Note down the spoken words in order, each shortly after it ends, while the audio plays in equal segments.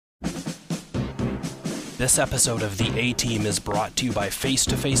This episode of The A-Team is brought to you by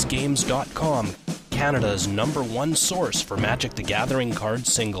FaceToFaceGames.com, Canada's #1 source for Magic the Gathering card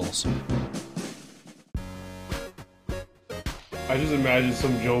singles. I just imagine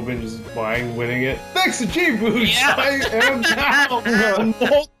some Jobin just winning it. Thanks to G-Boost, Yeah. I am now a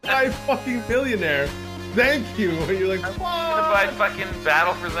multi-fucking millionaire. Thank you. And you're like, I'm gonna buy fucking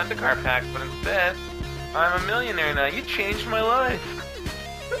Battle for Zendikar packs, but instead, I'm a millionaire now. You changed my life.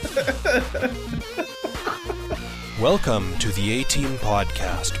 Welcome to the A-Team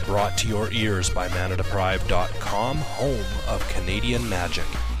podcast, brought to your ears by ManaDeprived.com, home of Canadian Magic.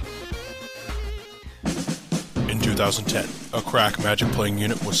 In 2010, a crack Magic-playing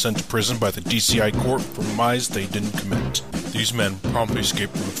unit was sent to prison by the DCI court for crimes they didn't commit. These men promptly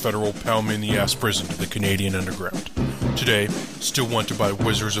escaped from a federal pound-me-in-the-ass prison to the Canadian underground. Today, still wanted by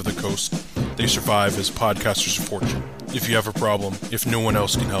wizards of the coast, they survive as podcasters of fortune. If you have a problem, if no one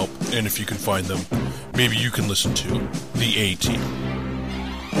else can help, and if you can find them, maybe you can listen to The A-Team.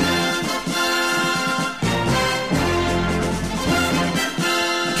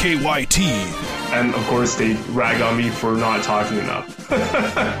 KYT. and of course they rag on me for not talking enough.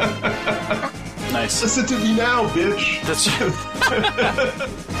 Nice. Listen to me now, bitch. That's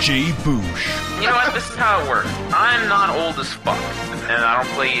Jay Boosh. You know what? This is how it works. I'm not old as fuck, and I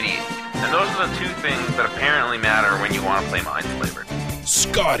don't play idiot. And those are the two things that apparently matter when you want to play Mindslaver.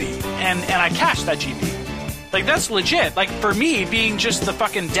 Scotty. and I cashed that GP. Like, that's legit. Like, for me, being just the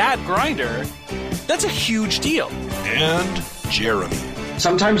fucking dad grinder, that's a huge deal. And Jeremy.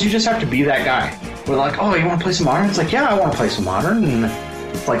 Sometimes you just have to be that guy. We're like, oh, you want to play some Modern? It's like, yeah, I want to play some Modern. And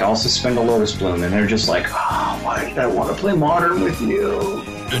it's like, I'll suspend a Lotus Bloom. And they're just like, oh, why did I want to play Modern with you?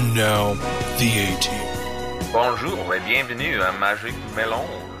 And now, The A-Team. Bonjour et bienvenue à Magic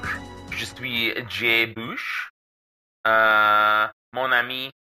Mélange. Je suis Jay Bush. Mon ami.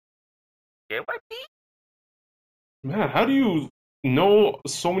 KYT? Man, how do you know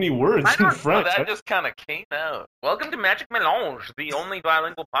so many words I in don't know, French? that just kind of came out. Welcome to Magic Mélange, the only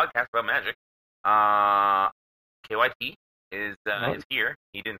bilingual podcast about magic. KYT is here.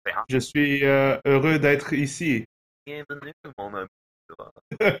 He didn't say hi. Je suis heureux d'être ici. Bienvenue, mon ami.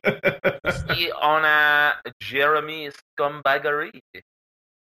 Ici, on a Jeremy Scumbaggery.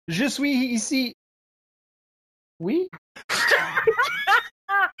 Je suis ici. Oui?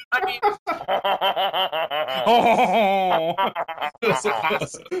 I mean,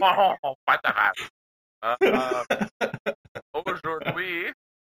 aujourd'hui,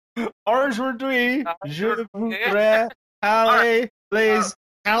 Aujourd'hui, je voudrais aller les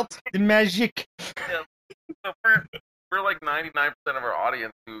cartes de magique. so we're like 99% of our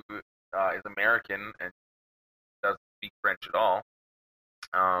audience who is American and doesn't speak French at all.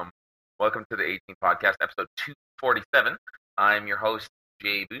 Welcome to the 18 podcast, episode 247. I'm your host,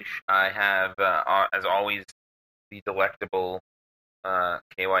 Jay Bush. I have, as always, the delectable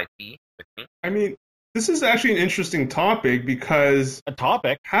KYT with me. I mean, this is actually an interesting topic because A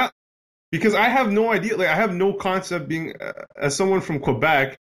topic? because I have no idea. Like, I have no concept being as someone from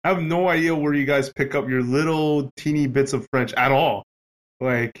Quebec. I have no idea where you guys pick up your little teeny bits of French at all.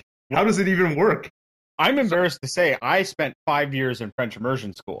 Like, how does it even work? I'm embarrassed to say I spent 5 years in French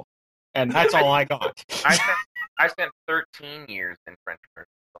immersion school, and that's all I got. I spent 13 years in French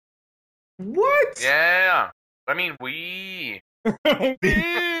immersion. What? Yeah. I mean, we...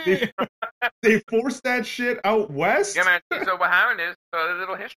 They forced that shit out west? Yeah, man. So what happened is, a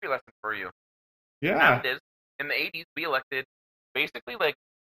little history lesson for you. What Yeah. happened is, in the 80s, we elected, basically, like,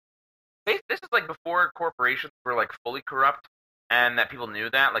 this is, like, before corporations were, like, fully corrupt, and that people knew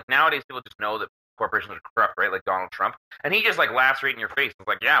that. Like, nowadays, people just know that corporations are corrupt, right? Like Donald Trump. And he just, like, laughs right in your face. It's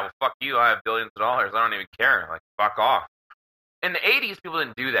like, yeah, well, fuck you. I have billions of dollars. I don't even care. Like, fuck off. In the 80s, people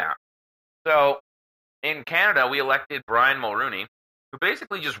didn't do that. So, in Canada, we elected Brian Mulroney, who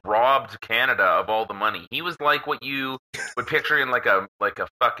basically just robbed Canada of all the money. He was like what you would picture in like a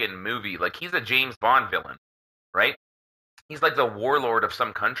fucking movie. Like, he's a James Bond villain, right? He's like the warlord of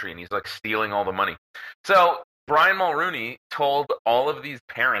some country, and he's like stealing all the money. So Brian Mulroney told all of these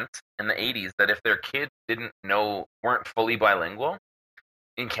parents in the 80s that if their kids weren't fully bilingual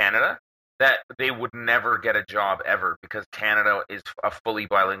in Canada, that they would never get a job ever, because Canada is a fully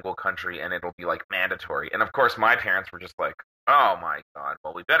bilingual country and it'll be like mandatory. And of course, my parents were just like, oh my god,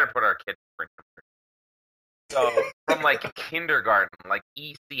 well, we better put our kids in French. So from like kindergarten, like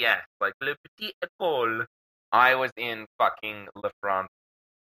ECS, like Le Petit École, I was in fucking Le France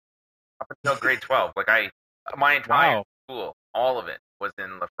up until grade 12. Like my entire school, all of it was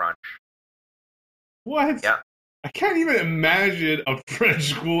in Le French. What? Yeah. I can't even imagine a French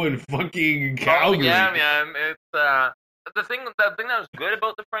school in fucking Calgary. Oh, yeah, man. It's the thing that was good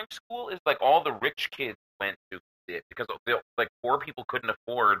about the French school is like all the rich kids went to it because like poor people couldn't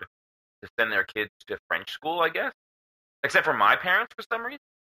afford to send their kids to French school, I guess. Except for my parents for some reason.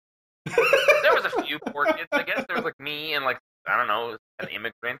 There was a few poor kids, I guess. There was like me and like, I don't know, an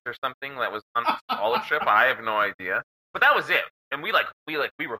immigrant or something that was on scholarship. I have no idea. But that was it. And we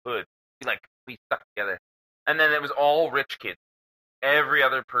were hood. We stuck together. And then it was all rich kids. Every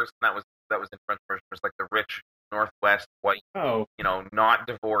other person that was in French immersion was like the rich Northwest white, not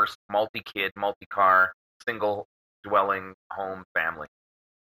divorced, multi-kid, multi-car, single dwelling home family.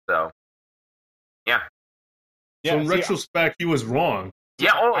 So, yeah. So in retrospect, he was wrong.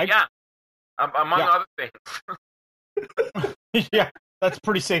 Yeah. Yeah. Among other things. Yeah, that's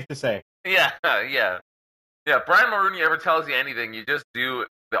pretty safe to say. Yeah. If Brian Mulroney ever tells you anything, you just do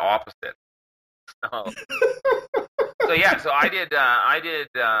the opposite. So I did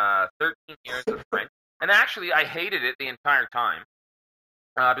 13 years of French, and actually I hated it the entire time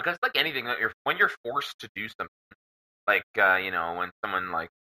because like anything, when you're forced to do something, like when someone like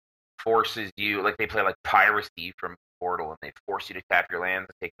forces you, like they play like piracy from Portal, and they force you to tap your lands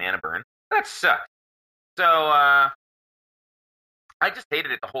and take mana burn, that sucks. So I just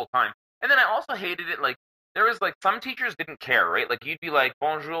hated it the whole time, and then I also hated it like. There was, like, some teachers didn't care, right? Like, you'd be like,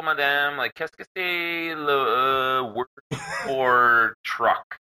 bonjour, madame, like, qu'est-ce que c'est le word for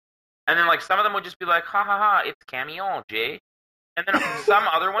truck? And then, like, some of them would just be like, ha, ha, ha, it's camion, Jay. And then some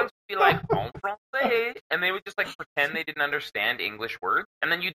other ones would be like, en français. And they would just, like, pretend they didn't understand English words.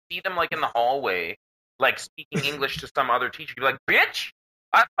 And then you'd see them, like, in the hallway, like, speaking English to some other teacher. You'd be like, bitch!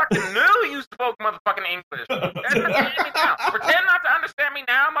 I fucking knew you spoke motherfucking English. Pretend not to understand me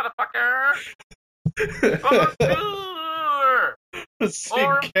now, motherfucker! Bonjour! Au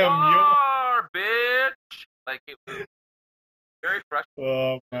revoir, bitch! Like, it was very frustrating.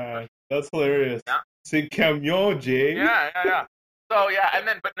 Oh, man. That's hilarious. Yeah. C'est camion, Jay. Yeah. So, yeah, and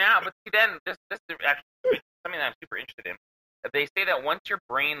then, but then, this is actually something that I'm super interested in. They say that once your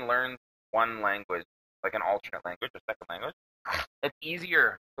brain learns one language, like an alternate language, a second language, it's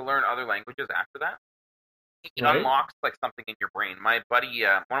easier to learn other languages after that. It unlocks like something in your brain. My buddy,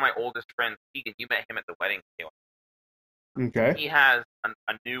 one of my oldest friends, Keegan, you met him at the wedding. Okay. He has a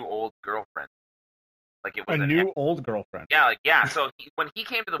new old girlfriend. Like it was a new old girlfriend. Yeah. So when he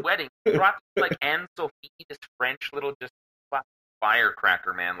came to the wedding, he brought like Anne Sophie, this French little just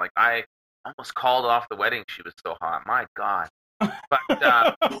firecracker, man. Like I almost called off the wedding. She was so hot. My God. But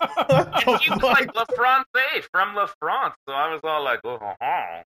and she was like La Francais from La France. So I was all like, oh.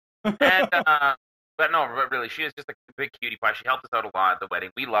 And but no, really, she was just like a big cutie pie. She helped us out a lot at the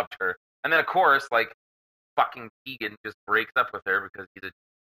wedding. We loved her. And then, of course, like, fucking Keegan just breaks up with her because he's a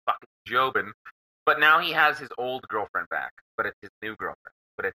fucking Jobin. But now he has his old girlfriend back. But it's his new girlfriend.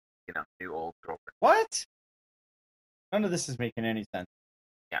 But it's, new old girlfriend. What? None of this is making any sense.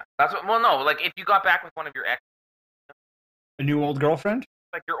 Yeah. That's what, well, no, like, if you got back with one of your ex. A new old girlfriend?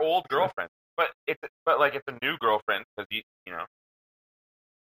 Like your old girlfriend. But it's a new girlfriend because,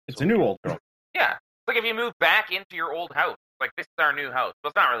 It's a new old girlfriend. Yeah. Like if you move back into your old house, like this is our new house.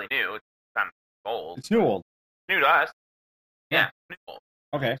 Well, it's not really new. It's kind of old. It's new old. New to us. Yeah, new old.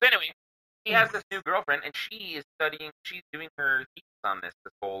 Okay. So anyway, he has this new girlfriend, and she is studying. She's doing her thesis on this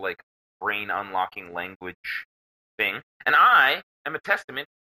whole like brain unlocking language thing. And I am a testament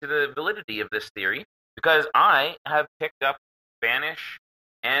to the validity of this theory because I have picked up Spanish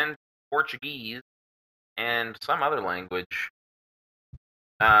and Portuguese and some other language.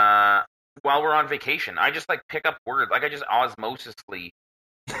 While we're on vacation, I just like pick up words. Like I just osmosisly,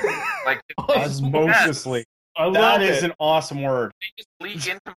 like osmosisly. That is an awesome word. They just leak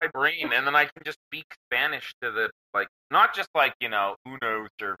into my brain, and then I can just speak Spanish to the like, not just like uno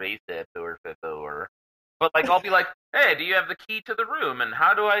cerveza or favor, but like I'll be like, hey, do you have the key to the room? And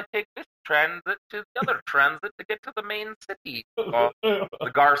how do I take this transit to the other transit to get to the main city?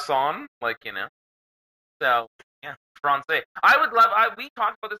 The garçon, like So. Yeah, Francais. I would love. We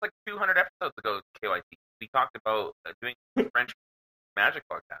talked about this like 200 episodes ago. KYC. We talked about doing French Magic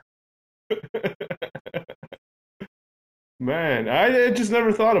podcast. Man, I just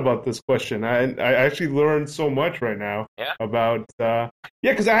never thought about this question. I actually learned so much right now. Yeah. About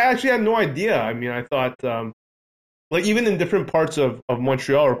because I actually had no idea. I mean, I thought like even in different parts of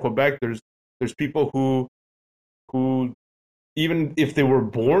Montreal or Quebec, there's people who even if they were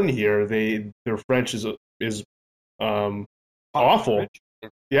born here, their French is awful.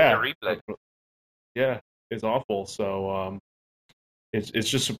 Yeah, it's awful. So it's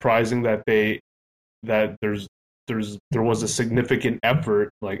just surprising that there was a significant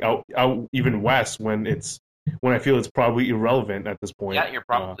effort like out even west when I feel it's probably irrelevant at this point. Yeah, you're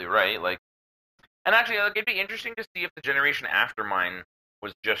probably right. Like, and actually, it'd be interesting to see if the generation after mine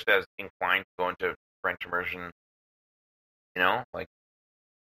was just as inclined to go into French immersion. You know, like.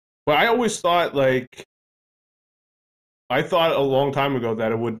 But I always thought, like, I thought a long time ago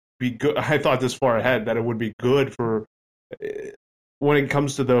that it would be good. I thought this far ahead that it would be good for when it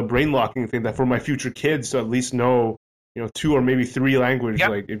comes to the brain locking thing, that for my future kids to at least know, 2 or maybe 3 languages. Yep.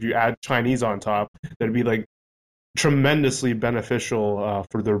 Like if you add Chinese on top, that'd be like tremendously beneficial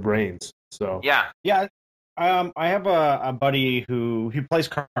for their brains. So Yeah. I have a buddy who plays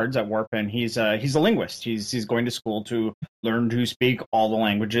cards at Warp, and he's a linguist. He's going to school to learn to speak all the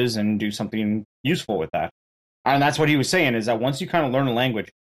languages and do something useful with that. And that's what he was saying, is that once you kind of learn a language,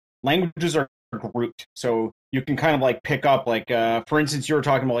 languages are grouped, so you can kind of like pick up, like for instance, you were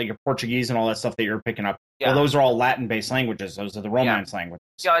talking about like your Portuguese and all that stuff that you're picking up. Yeah. Well, those are all Latin-based languages. Those are the Romance languages.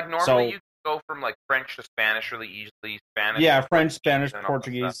 Yeah, like normally you can go from like French to Spanish really easily. Spanish. Yeah, French, Spanish, and all that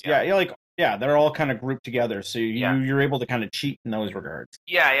Portuguese. stuff, Yeah, they're all kind of grouped together, so you're able to kind of cheat in those regards.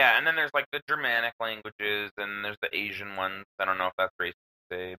 Yeah, and then there's like the Germanic languages, and there's the Asian ones. I don't know if that's racist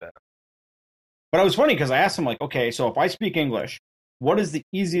to say, but it was funny because I asked him, like, okay, so if I speak English, what is the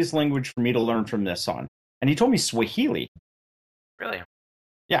easiest language for me to learn from this on? And he told me Swahili. Really?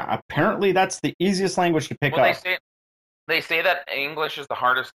 Yeah, apparently that's the easiest language to pick up. They say that English is the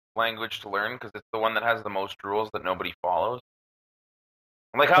hardest language to learn because it's the one that has the most rules that nobody follows.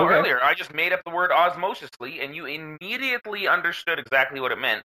 Like how earlier, I just made up the word osmosisly, and you immediately understood exactly what it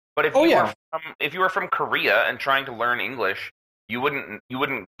meant. But if you were from Korea and trying to learn English, you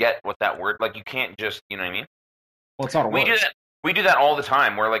wouldn't get what that word, like you can't just, you know what I mean? Well, it's not a word. We do that all the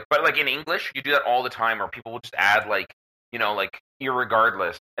time. Where but in English, you do that all the time, where people will just add like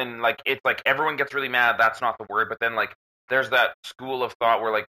irregardless, and like it's like everyone gets really mad. That's not the word. But then like there's that school of thought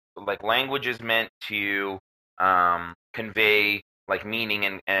where like language is meant to convey like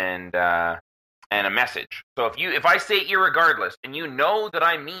meaning and a message. So if I say irregardless and you know that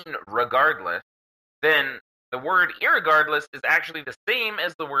I mean regardless, then the word irregardless is actually the same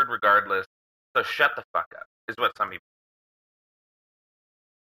as the word regardless. So shut the fuck up is what some people.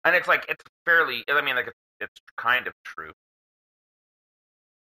 And it's like it's fairly. I mean, like it's kind of true.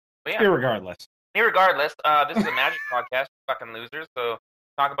 But yeah. Irregardless, this is a magic podcast, fucking losers. So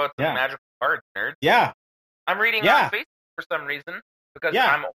talk about some magical cards, nerds. Yeah. I'm reading on Facebook for some reason because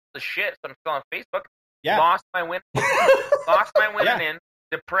I'm old as shit, so I'm still on Facebook. Yeah. Lost my win in,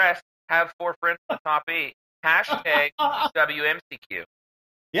 depressed, have 4 friends in the top 8. Hashtag WMCq.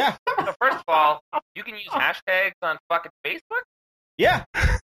 Yeah. So first of all, you can use hashtags on fucking Facebook. Yeah.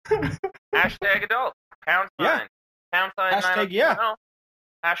 Hashtag adult. Pound sign. Yeah. Pound sign. Hashtag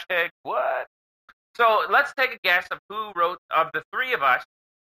Hashtag what? So let's take a guess of who wrote, of the 3 of us,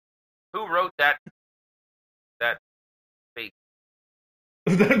 who wrote that face.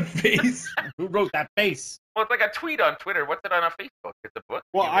 That face? Who wrote that face? Well, it's like a tweet on Twitter. What's it on a Facebook? It's a book.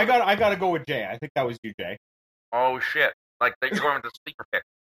 Well, I got to go with Jay. I think that was you, Jay. Oh shit! Like you're going with the sleeper pick.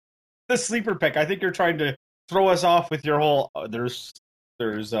 The sleeper pick. I think you're trying to throw us off with your whole there's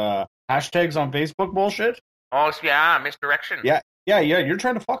hashtags on Facebook bullshit. Oh yeah, misdirection. Yeah. You're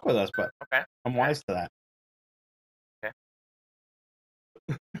trying to fuck with us, but okay, I'm wise to that.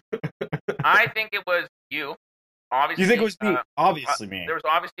 Okay. I think it was you. Obviously, you think it was me? Obviously, me. There was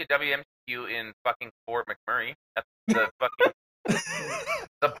obviously a WMCq in fucking Fort McMurray. That's the fucking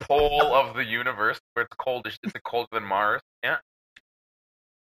the pole of the universe where it's coldest. It's colder than Mars. Yeah.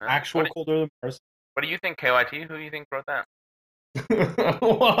 Actual colder than Mars. What do you think, KYT? Who do you think wrote that?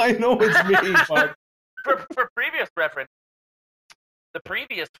 Well, I know it's me, but for previous reference, the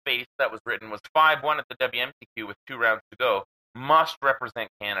previous face that was written was 5-1 at the WMCq with 2 rounds to go. Must represent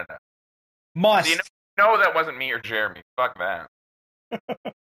Canada. Must. So no, that wasn't me or Jeremy. Fuck that.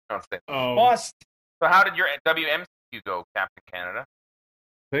 Must. So how did your WMCq go, Captain Canada?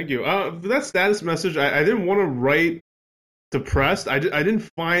 Thank you. For that status message, I didn't want to write depressed. I didn't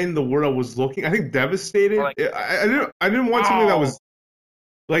find the word I was looking. I think devastated. Like, I didn't want something that was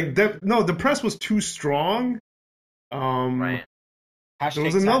like depressed was too strong. Right. There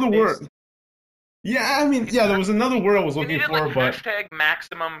was another word. Yeah, I mean, there was another word I was looking for, like but hashtag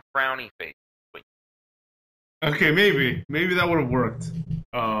maximum frowny face. Okay, maybe that would have worked.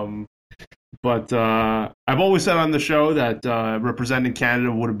 But I've always said on the show that representing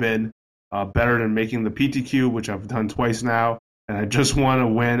Canada would have been better than making the PTQ, which I've done twice now, and I just want to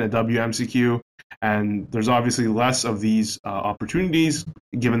win a WMCQ. And there's obviously less of these opportunities,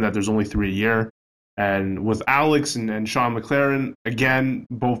 given that there's only 3 a year. And with Alex and Sean McLaren, again,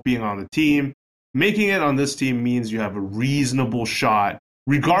 both being on the team, making it on this team means you have a reasonable shot,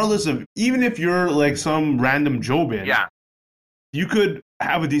 regardless of, even if you're like some random Jobin, you could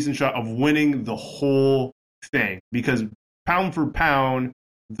have a decent shot of winning the whole thing. Because pound for pound,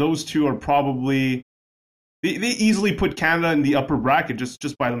 those 2 are probably they easily put Canada in the upper bracket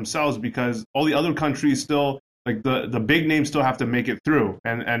just by themselves because all the other countries still, like the big names still have to make it through.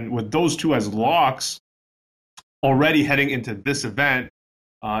 And with those two as locks already heading into this event,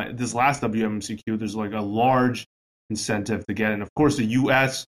 this last WMCQ, there's like a large incentive to get. And of course, the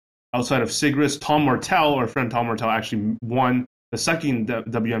U.S. outside of Sigris, Tom Martell, our friend Tom Martell, actually won the second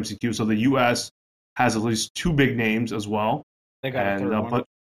WMCQ. So the U.S. has at least two big names as well. They got a third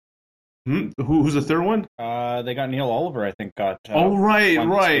one. Who's the third one? They got Neil Oliver, I think, got. Right.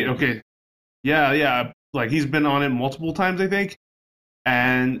 Okay. Yeah. Like, he's been on it multiple times, I think.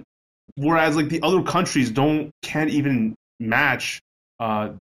 And whereas, like, the other countries can't even match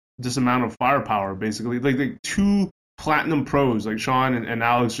this amount of firepower, basically. Like two platinum pros, like Sean and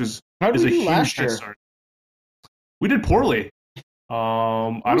Alex, just is a huge head start. We did poorly.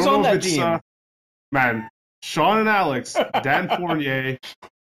 I don't know if it's man, Sean and Alex, Dan Fournier,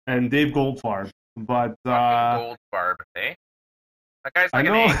 and Dave Goldfarb. But Goldfarb, eh? That guy's like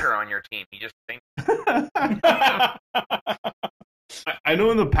an anchor on your team. He just thinks. I know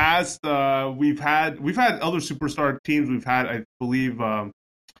in the past we've had other superstar teams. We've had, I believe, I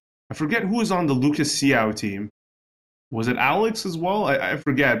forget who was on the Lucas Siao team. Was it Alex as well? I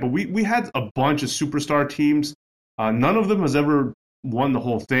forget. But we had a bunch of superstar teams. None of them has ever won the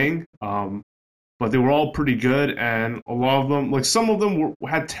whole thing. But they were all pretty good, and a lot of them, like some of them,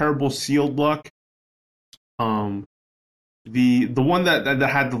 had terrible sealed luck. The one that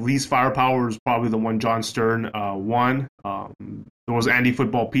had the least firepower was probably the one John Stern won. There was Andy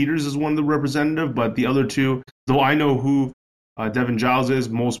Football Peters as one of the representative, but the other two, though I know who Devin Giles is,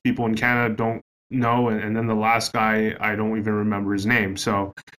 most people in Canada don't know, and then the last guy, I don't even remember his name.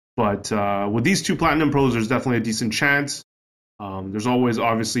 So, but with these two Platinum Pros, there's definitely a decent chance. There's always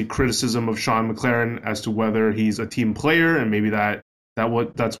obviously criticism of Sean McLaren as to whether he's a team player, and maybe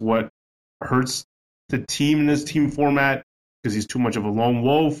that's what hurts the team in this team format because he's too much of a lone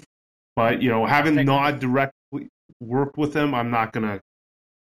wolf. But having not directly worked with him, I'm not gonna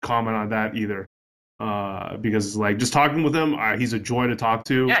comment on that either. Because like just talking with him, he's a joy to talk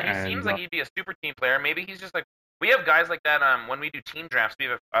to. Yeah, he seems like he'd be a super team player. Maybe he's just like, we have guys like that. When we do team drafts, we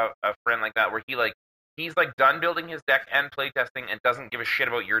have a friend like that where he's like done building his deck and playtesting and doesn't give a shit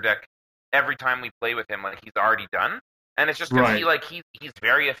about your deck every time we play with him. Like, he's already done. And it's just because he's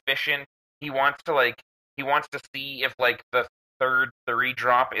very efficient. He wants to see if like the third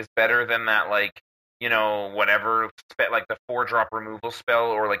 3-drop is better than that, like, whatever, like the 4-drop removal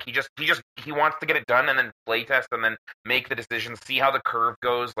spell, or like he wants to get it done and then playtest and then make the decision, see how the curve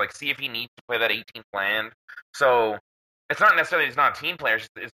goes, like see if he needs to play that 18th land. So it's not necessarily he's not a team player.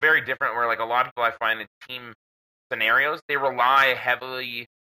 It's very different. Where like a lot of people I find in team scenarios, they rely heavily.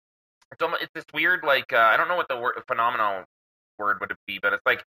 It's this weird, like I don't know what the phenomenal word would be, but it's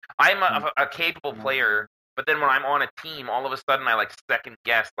like I'm a capable player, but then when I'm on a team, all of a sudden I like second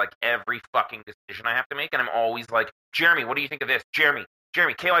guess like every fucking decision I have to make, and I'm always like, Jeremy, what do you think of this? Jeremy,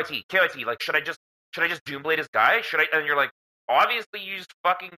 KYT, like should I just Doomblade his guy? And you're like, obviously you just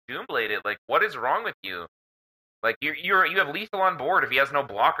fucking Doomblade it. Like, what is wrong with you? Like, you have lethal on board if he has no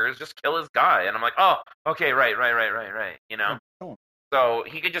blockers, just kill his guy. And I'm like, oh, okay, right. Cool. So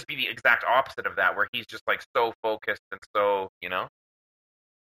he could just be the exact opposite of that, where he's just like so focused and so,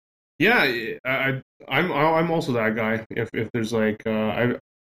 Yeah, I'm also that guy. If there's like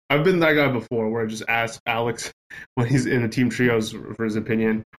I've been that guy before, where I just ask Alex when he's in the team trios for his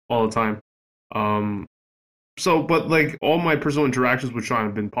opinion all the time. So, but like all my personal interactions with Sean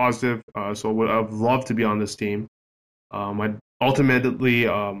have been positive. So I'd love to be on this team. I ultimately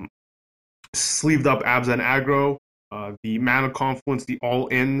sleeved up Abs and Aggro, the Mana Confluence, the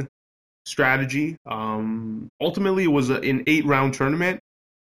all-in strategy. Ultimately, it was an 8-round tournament.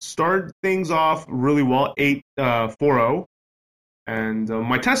 Started things off really well, 8-4-0. And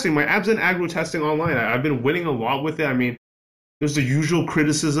my Abs and Aggro testing online, I've been winning a lot with it. I mean, there's the usual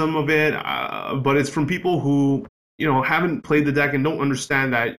criticism of it, but it's from people who, haven't played the deck and don't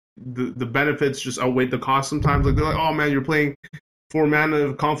understand that the benefits just outweigh the cost sometimes. Like, they're like, oh man, you're playing 4 mana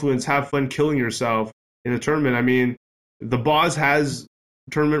of Confluence, have fun killing yourself in a tournament. I mean, the Boz has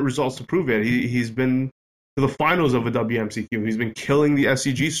tournament results to prove it. He's been to the finals of a WMCQ. He's been killing the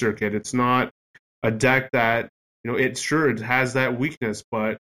SCG circuit. It's not a deck that, it has that weakness,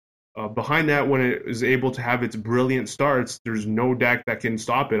 but behind that, when it is able to have its brilliant starts, there's no deck that can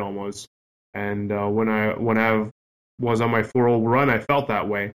stop it almost. And when I was on my 4-0 run, I felt that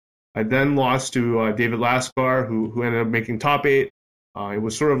way. I then lost to David Lascar, who ended up making top 8. It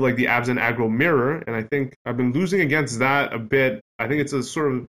was sort of like the Abs and Aggro mirror, and I think I've been losing against that a bit. I think it's a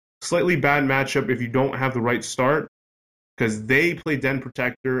sort of slightly bad matchup if you don't have the right start, because they play Den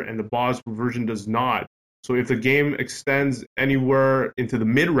Protector and the Boz version does not. So if the game extends anywhere into the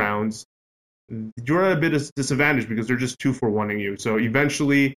mid rounds, you're at a bit of disadvantage because they're just 2-for-1ing you. So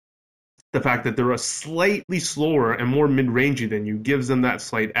eventually, the fact that they're a slightly slower and more mid-rangey than you gives them that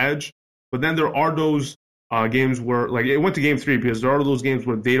slight edge. But then there are those games where, like, it went to game 3 because there are those games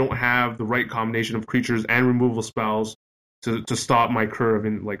where they don't have the right combination of creatures and removal spells to stop my curve,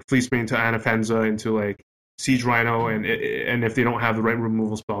 and like Fleecebane to Anafenza into like Siege Rhino, and if they don't have the right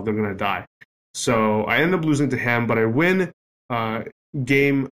removal spell, they're gonna die. So I end up losing to him, but I win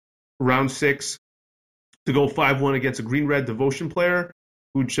game round 6 to go 5-1 against a green-red devotion player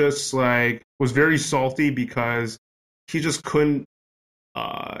who just like was very salty because he just couldn't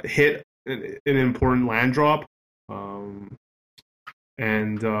hit an important land drop.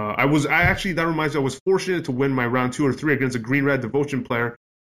 That reminds me, I was fortunate to win my round 2 or 3 against a green-red devotion player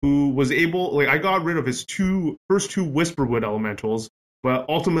who was able, like, I got rid of his first two Whisperwood elementals, but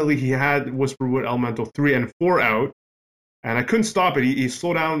ultimately he had Whisperwood Elemental 3 and 4 out, and I couldn't stop it. He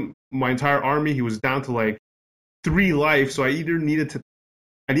slowed down my entire army. He was down to like 3 life, so I needed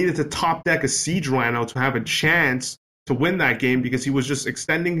to top deck a Siege Rhino to have a chance to win that game because he was just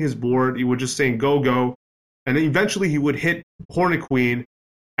extending his board. He was just saying go, go, and then eventually he would hit Hornet Queen,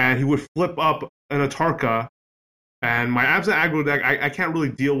 and he would flip up an Atarka, and my Absent Aggro deck, I can't really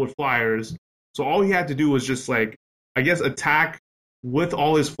deal with flyers, so all he had to do was just, like, I guess attack with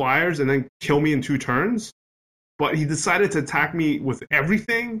all his flyers and then kill me in 2 turns. But he decided to attack me with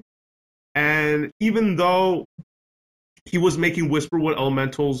everything, and even though he was making Whisperwood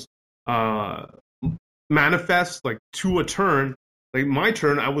Elementals manifest, like, to a turn, like, my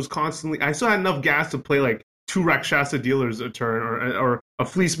turn, I still had enough gas to play, like, 2 Rakshasa Dealers a turn, or a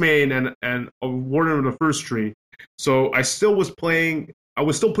Fleecebane and a Warden of the First Tree. So I was still playing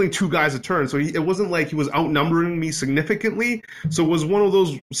 2 guys a turn, so it wasn't like he was outnumbering me significantly. So it was one of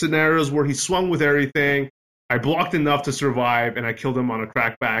those scenarios where he swung with everything, I blocked enough to survive, and I killed him on a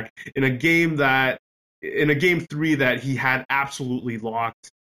crackback in a game 3 that he had absolutely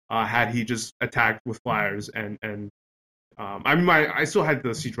locked, had he just attacked with flyers. I still had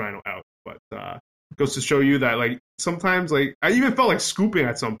the Siege Rhino out, but goes to show you that, like, sometimes, like, I even felt like scooping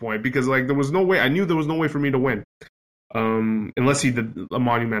at some point because, like, there was no way. I knew there was no way for me to win, unless he did a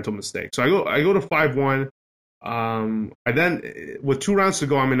monumental mistake. So I go to 5-1. I then, with 2 rounds to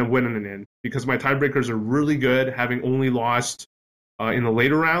go, I'm in a win and an in because my tiebreakers are really good, having only lost in the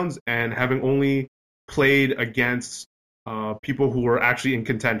later rounds and having only played against people who were actually in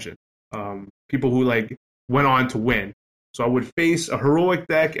contention, people who, like, went on to win. So I would face a heroic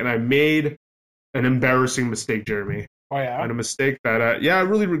deck, and I made an embarrassing mistake, Jeremy. Oh, yeah? And a mistake that, I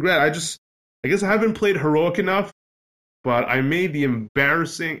really regret. I guess I haven't played heroic enough, but I made the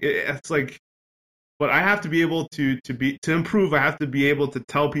embarrassing. It's like, but I have to be able to improve. I have to be able to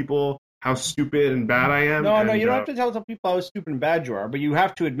tell people how stupid and bad I am. No, you don't have to tell people how stupid and bad you are, but you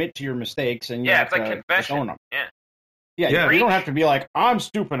have to admit to your mistakes, and you have it's like to confession. own them. Yeah. You don't have to be like, I'm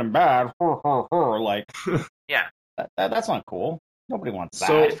stupid and bad, like. Yeah. That's not cool. Nobody wants that.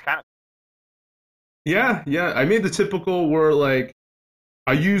 So, It's kind of yeah. I made the typical where, like,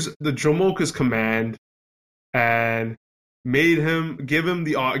 I use the Dromoka's command and gave him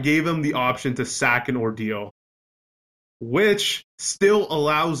the option to sack an Ordeal, which still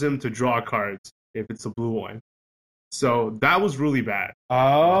allows him to draw cards if it's a blue one. So that was really bad.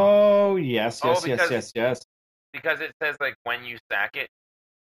 Oh, yes. because it says, like, when you sack it.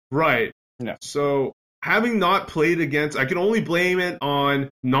 Right. Yeah. So having not played against, I can only blame it on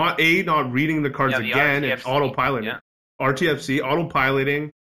not reading the cards again and autopiloting. Yeah. RTFC,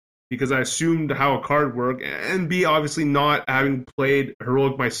 autopiloting, because I assumed how a card worked, and B, obviously not having played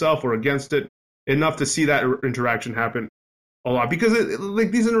Heroic myself or against it enough to see that interaction happen a lot. Because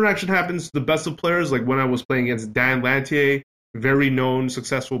these interaction happens to the best of players, like when I was playing against Dan Lantier, very known,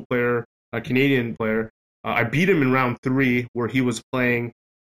 successful player, a Canadian player. I beat him in round 3 where he was playing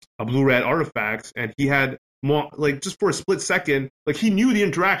a blue-red artifacts, and he had more, like, just for a split second, like, he knew the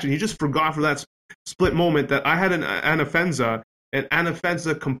interaction. He just forgot for that split moment that I had an Anafenza, and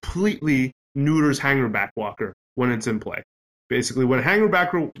Anafenza completely neuters Hangerback Walker when it's in play. Basically, when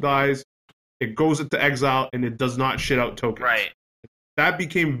Hangerback dies, it goes into exile, and it does not shit out tokens. Right. That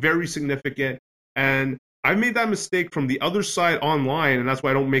became very significant, and I made that mistake from the other side online, and that's why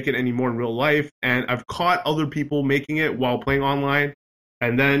I don't make it anymore in real life, and I've caught other people making it while playing online.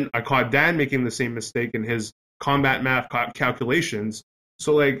 And then I caught Dan making the same mistake in his combat math calculations.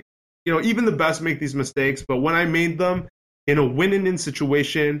 So, like, you know, even the best make these mistakes. But when I made them in a win-and-in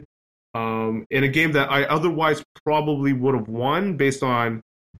situation, in a game that I otherwise probably would have won based on,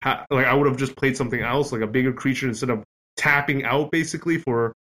 I would have just played something else, like a bigger creature, instead of tapping out basically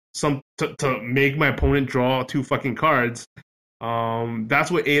for to make my opponent draw 2 fucking cards.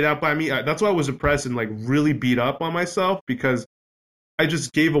 That's what ate up by me. That's why I was depressed and like really beat up on myself, because I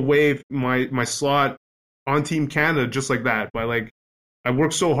just gave away my slot on Team Canada just like that. But like, I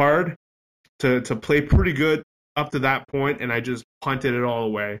worked so hard to play pretty good up to that point, and I just punted it all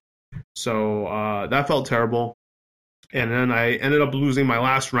away. So that felt terrible. And then I ended up losing my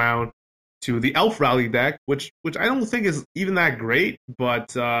last round to the Elf Rally deck, which I don't think is even that great,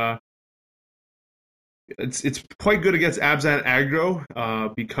 but it's quite good against Abzan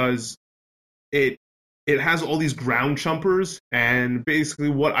aggro, because it has all these ground chumpers, and basically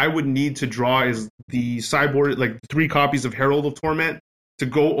what I would need to draw is the sideboard, like 3 copies of Herald of Torment, to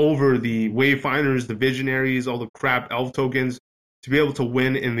go over the Wayfinders, the Visionaries, all the crap elf tokens, to be able to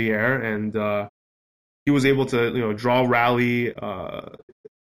win in the air. And he was able to draw Rally,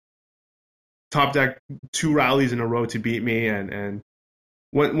 top deck 2 rallies in a row to beat me, and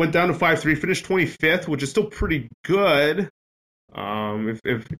went down to 5-3, finished 25th, which is still pretty good.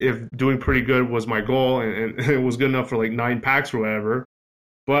 If doing pretty good was my goal, and it was good enough for like 9 packs or whatever.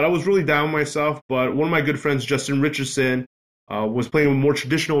 But I was really down myself. But one of my good friends, Justin Richardson, was playing a more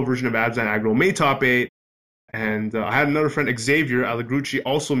traditional version of Abzan aggro, made top 8. And I had another friend, Xavier Allegrucci,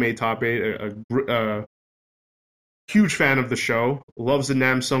 also made top 8, a huge fan of the show, loves the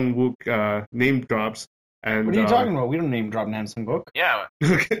Namsung Wook name drops. And what are you talking about? We don't name drop Namsung Wook. Yeah.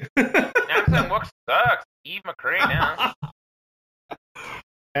 Namsung Wook sucks. Eve McCrae now.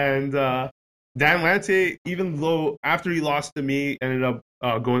 And Dan Lante, even though after he lost to me, ended up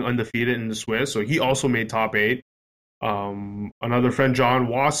going undefeated in the Swiss, so he also made top 8. Another friend, John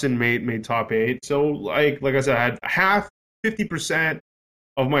Wasson, made top 8. So like I said, I had half, 50%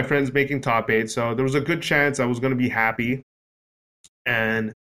 of my friends making top 8. So there was a good chance I was going to be happy.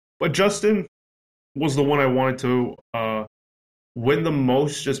 But Justin was the one I wanted to win the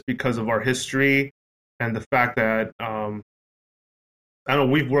most, just because of our history and the fact that I don't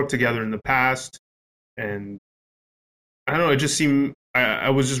know, we've worked together in the past, and I don't know, it just seemed I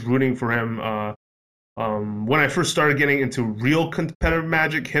was just rooting for him. When I first started getting into real competitive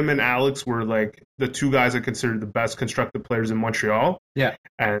Magic, him and Alex were like the 2 guys I considered the best constructed players in Montreal. Yeah.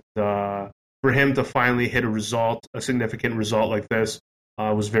 And for him to finally hit a significant result like this,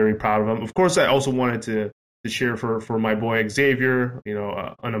 I was very proud of him. Of course, I also wanted to cheer for my boy Xavier,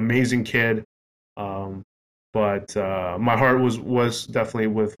 an amazing kid. But my heart was definitely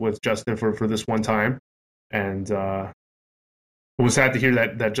with Justin for this one time. And it was sad to hear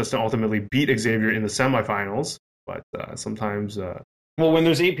that Justin ultimately beat Xavier in the semifinals. But sometimes... well, when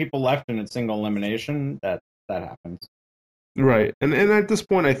there's 8 people left and it's single elimination, that happens. Right. And at this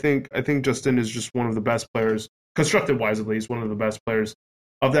point, I think Justin is just one of the best players, constructed-wise at least, one of the best players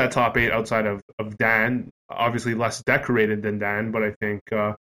of that top 8 outside of Dan. Obviously less decorated than Dan, but I think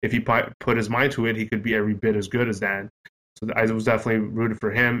if he put his mind to it, he could be every bit as good as Dan. So I was definitely rooted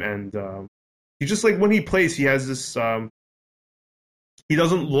for him. And he just, like, when he plays, he has this... he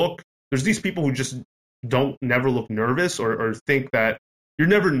doesn't look... There's these people who just never look nervous or think that you're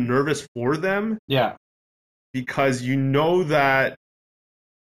never nervous for them. Yeah. Because you know that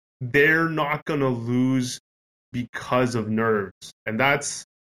they're not going to lose because of nerves. And that's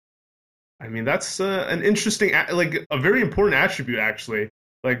an interesting, like a very important attribute, actually.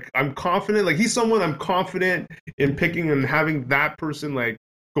 Like, I'm confident, like he's someone I'm confident in picking and having that person like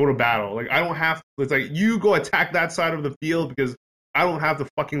go to battle. Like, I don't have, it's like, you go attack that side of the field because I don't have to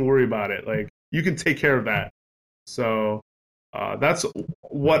fucking worry about it. Like, you can take care of that. So that's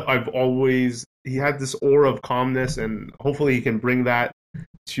what I've always, he had this aura of calmness, and hopefully he can bring that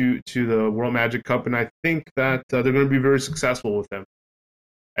to the World Magic Cup, and I think that they're going to be very successful with him.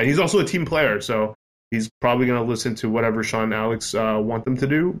 And he's also a team player, so he's probably going to listen to whatever Sean and Alex want him to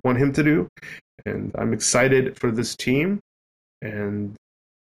do. And I'm excited for this team. And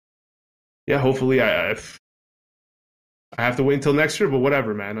yeah, hopefully I have to wait until next year, but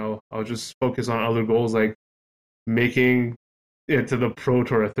whatever, man. I'll just focus on other goals, like making it to the Pro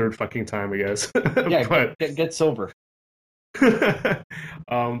Tour a 3rd fucking time, I guess. Yeah, but get silver. but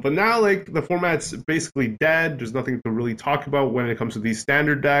now, like, the format's basically dead. There's nothing to really talk about when it comes to these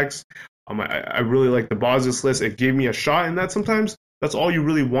standard decks. I really like the Bosses list. It gave me a shot in that. Sometimes that's all you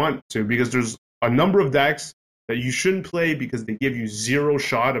really want to, because there's a number of decks that you shouldn't play because they give you 0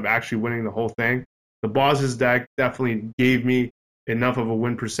 shot of actually winning the whole thing. The Bosses deck definitely gave me enough of a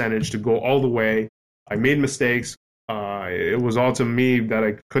win percentage to go all the way. I made mistakes. It was all to me that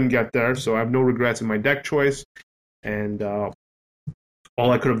I couldn't get there, so I have no regrets in my deck choice. And all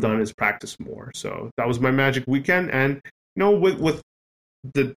I could have done is practice more. So that was my Magic weekend. And with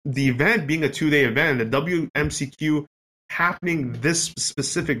the event being a 2-day event, the WMCq happening this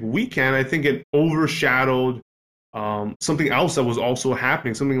specific weekend, I think it overshadowed something else that was also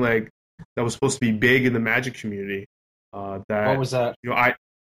happening, something like that was supposed to be big in the Magic community. That What was that? I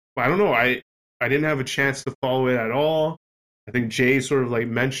don't know. I didn't have a chance to follow it at all. I think Jay sort of like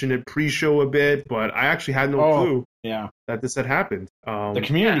mentioned it pre-show a bit, but I actually had no clue that this had happened. The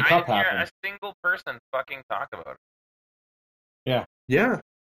Community Cup I didn't hear happened. a single person fucking talk about it. Yeah.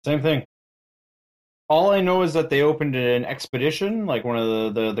 Same thing. All I know is that they opened an expedition, like one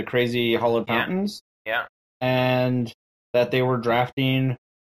of the crazy hollowed fountains. Yeah. And that they were drafting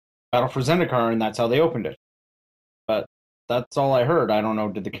Battle for Zendikar, and that's how they opened it. But that's all I heard. I don't know.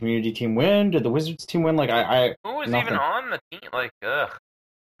 Did the community team win? Did the Wizards team win? Like who was nothing. even on the team? Like,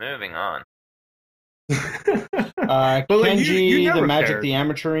 moving on. Kenji, the Magic the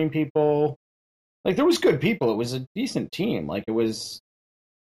Amateuring people. Like, there was good people. It was a decent team. Like, it was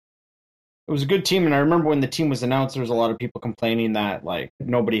a good team. And I remember when the team was announced, there was a lot of people complaining that like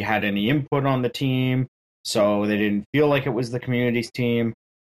nobody had any input on the team, so they didn't feel like it was the community's team.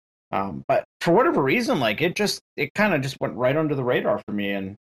 But for whatever reason, like it kind of just went right under the radar for me.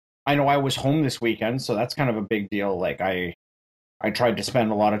 And I know I was home this weekend, so that's kind of a big deal. Like I tried to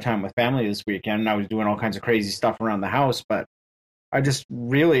spend a lot of time with family this weekend, and I was doing all kinds of crazy stuff around the house, but I just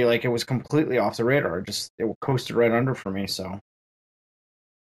really, like, it was completely off the radar. It coasted right under for me, so.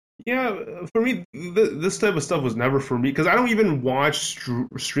 Yeah, for me, this type of stuff was never for me, because I don't even watch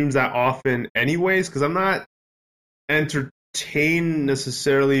streams that often anyways, because I'm not entertained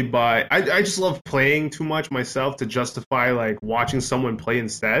necessarily by... I just love playing too much myself to justify, like, watching someone play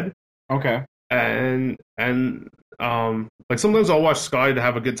instead. Okay. And like, sometimes I'll watch Scotty to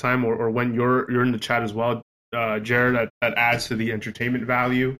have a good time, or when you're in the chat as well, Jared, that adds to the entertainment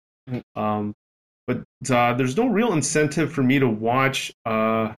value. But there's no real incentive for me to watch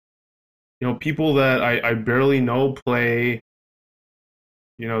people that I barely know play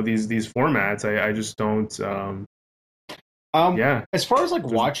these formats. I just don't As far as like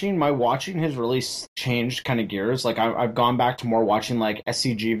watching, my watching has really changed kind of gears. Like I've gone back to more watching like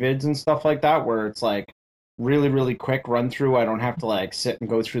SCG vids and stuff like that, where it's like really, really quick run through. I don't have to like sit and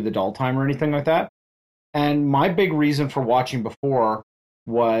go through the dull time or anything like that. And my big reason for watching before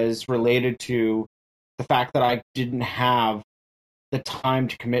was related to the fact that I didn't have the time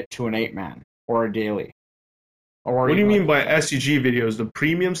to commit to an 8-man or a daily. Or what do you mean by SCG videos? The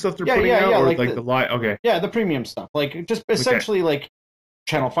premium stuff they're putting out, or like the live? Okay. Yeah, the premium stuff, like just essentially like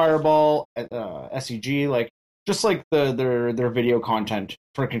Channel Fireball, SCG, like just like their video content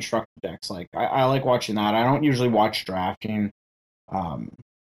for constructed decks. Like I like watching that. I don't usually watch drafting,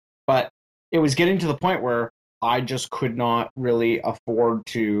 but it was getting to the point where I just could not really afford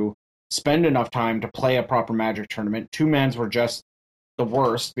to spend enough time to play a proper Magic tournament. 2-mans were just the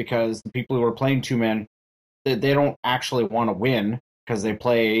worst because the people who were playing 2-man, they don't actually want to win because they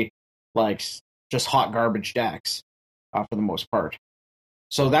play like just hot garbage decks for the most part.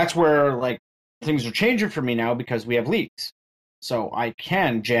 So that's where like things are changing for me now because we have leagues. So I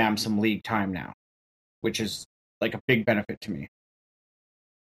can jam some league time now, which is like a big benefit to me.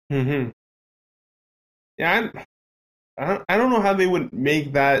 Mm-hmm. Yeah, I don't know how they would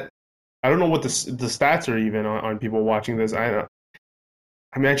make that. I don't know what the stats are even on people watching this. I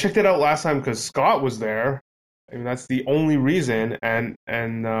mean, I checked it out last time because Scott was there. I mean, that's the only reason. And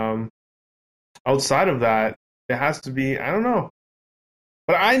outside of that, it has to be, I don't know.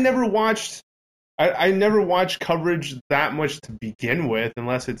 But I never watched coverage that much to begin with,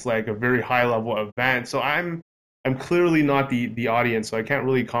 unless it's like a very high level event. So I'm clearly not the audience, so I can't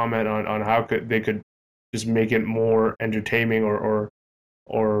really comment on how they could just make it more entertaining or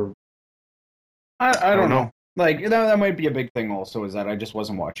I don't know. Like that might be a big thing also, is that I just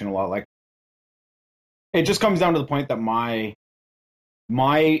wasn't watching a lot. Like it just comes down to the point that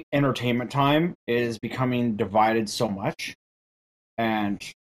my entertainment time is becoming divided so much, and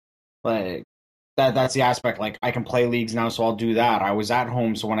like that's the aspect. Like I can play leagues now, so I'll do that. I was at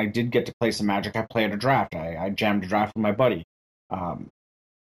home, so when I did get to play some Magic, I played a draft. I jammed a draft with my buddy.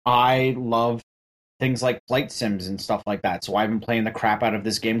 I love things like flight sims and stuff like that. So I've been playing the crap out of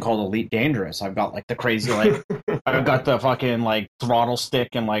this game called Elite Dangerous. I've got like the crazy like I've got the fucking like throttle stick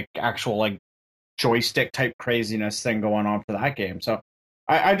and like actual like joystick type craziness thing going on for that game. So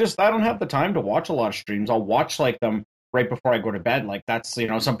I don't have the time to watch a lot of streams. I'll watch like them right before I go to bed. Like that's,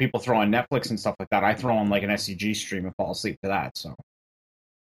 some people throw on Netflix and stuff like that. I throw on like an SCG stream and fall asleep to that. So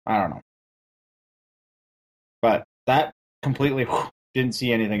I don't know. But that completely didn't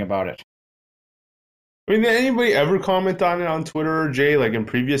see anything about it. I mean, did anybody ever comment on it on Twitter, Jay, like in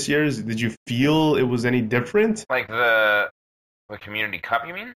previous years? Did you feel it was any different? Like the Community Cup,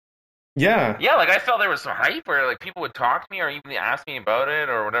 you mean? Yeah. Yeah, like I felt there was some hype where like people would talk to me or even ask me about it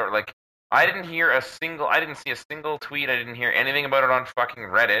or whatever. Like I didn't see a single tweet. I didn't hear anything about it on fucking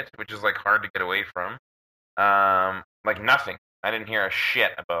Reddit, which is like hard to get away from. Like nothing. I didn't hear a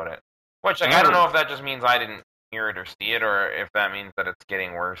shit about it. Which like I don't know if that just means I didn't hear it or see it, or if that means that it's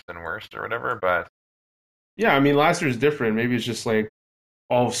getting worse and worse or whatever. But Yeah, I mean, last year's different. Maybe it's just like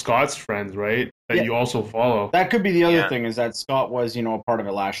all of Scott's friends, right? That Yeah. you also follow. That could be the other Yeah. thing, is that Scott was, a part of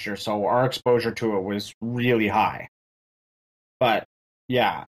it last year, so our exposure to it was really high. But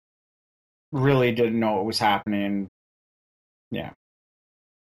yeah, really didn't know what was happening. Yeah.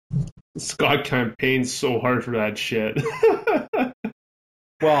 Scott campaigned so hard for that shit.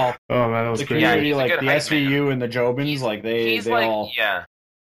 Well, oh man, that was the crazy. community, he's a like good the hype SVU and the Jobins, He's- like they like all. yeah.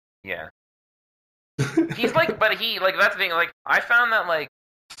 He's like, but he like that's the thing. Like I found that like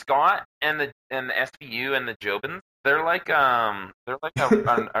Scott and the SVU and the Jobins, they're like an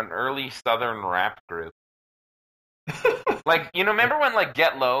early Southern rap group. Like remember when like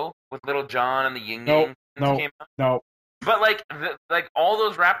Get Low with Little John and the Ying Yang came out? No. But like like all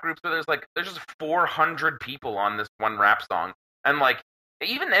those rap groups where there's just 400 people on this one rap song, and like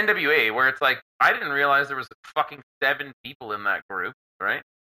even NWA where it's like I didn't realize there was fucking 7 people in that group, right?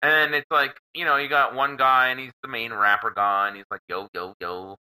 And it's like you got one guy and he's the main rapper guy and he's like yo yo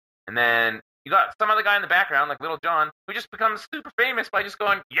yo, and then you got some other guy in the background like Little John who just becomes super famous by just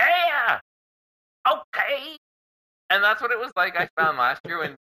going yeah, okay, and that's what it was like I found last year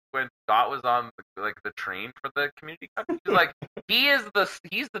when Scott was on the train for the community cup. He's like he's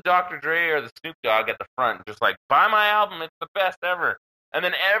the Dr. Dre or the Snoop Dogg at the front, just like buy my album, it's the best ever. And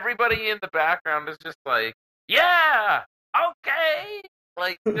then everybody in the background is just like, yeah, okay,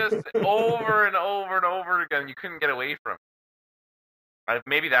 like just over and over and over again. You couldn't get away from it.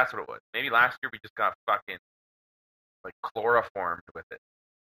 Maybe that's what it was. Maybe last year we just got fucking like chloroformed with it.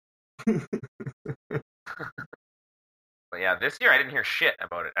 But yeah, this year I didn't hear shit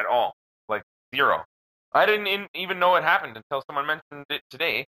about it at all. Like, zero. I didn't even know it happened until someone mentioned it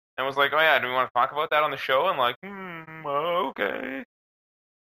today and was like, oh yeah, do we want to talk about that on the show? And like, okay.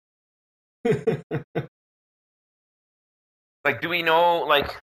 Like, do we know,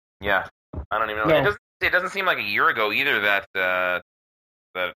 like, yeah, I don't even know. No. It doesn't seem like a year ago either that that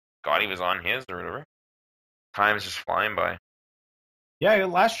Gotti was on his or whatever. Time's just flying by. Yeah,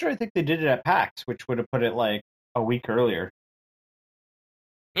 last year I think they did it at PAX, which would have put it like a week earlier.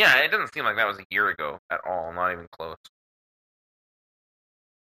 Yeah, it doesn't seem like that was a year ago at all. Not even close.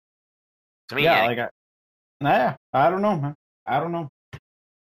 To me, Yeah, I don't know, man. I don't know.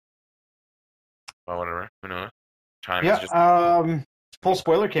 Well, whatever. Who knows? Time Yeah, is just... full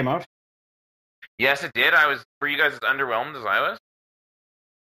spoiler came out. Yes, it did. Were you guys as underwhelmed as I was?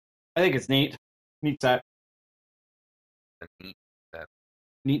 I think it's neat. Neat set. The neat set.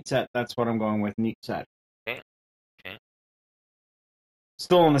 Neat set. That's what I'm going with. Neat set. Okay.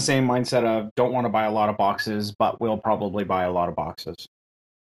 Still in the same mindset of don't want to buy a lot of boxes, but will probably buy a lot of boxes.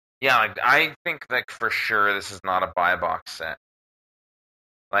 Yeah, like I think like for sure this is not a buy box set.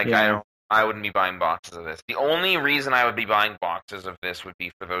 Like Yeah. I wouldn't be buying boxes of this. The only reason I would be buying boxes of this would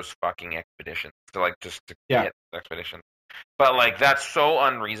be for those fucking expeditions. Just to get expeditions. But like that's so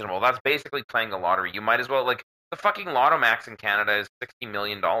unreasonable. That's basically playing a lottery. You might as well like the fucking Lotto Max in Canada is $60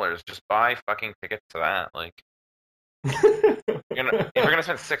 million. Just buy fucking tickets to that. Like if you're gonna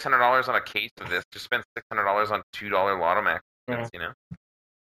spend $600 on a case of this, just spend $600 on $2 Lotto Max tickets,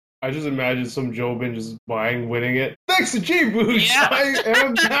 I just imagine some Jobin just winning it. Thanks to G-Boost, Yeah. I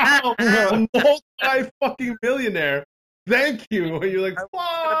am now a multi-fucking millionaire. Thank you. And you're like, I'm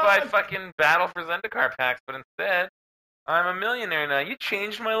gonna buy fuck. fucking Battle for Zendikar packs, but instead, I'm a millionaire now. You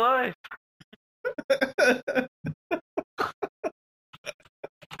changed my life.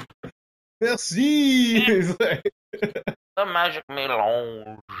 Merci. He's like, The magic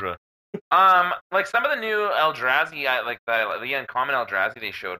melange. Like some of the new Eldrazi, I like the uncommon Eldrazi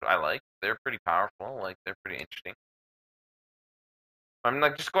they showed. I like. They're pretty powerful. Like they're pretty interesting. I'm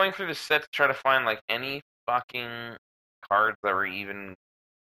like just going through the set to try to find like any fucking cards that were even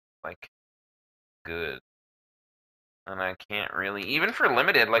like good, and I can't really. Even for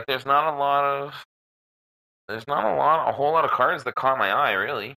limited, like there's not a whole lot of cards that caught my eye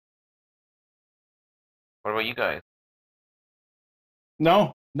really. What about you guys?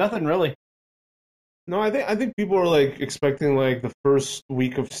 No, nothing really. no, I think people are like expecting like the first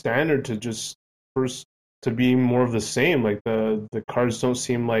week of standard to be more of the same. Like the cards don't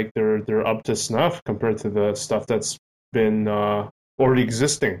seem like they're up to snuff compared to the stuff that's been already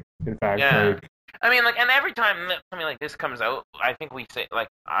existing. In fact, Yeah. like I mean, like, and every time something like this comes out, I think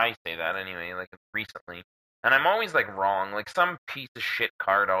I say that anyway, like recently, And I'm always like wrong. Like some piece of shit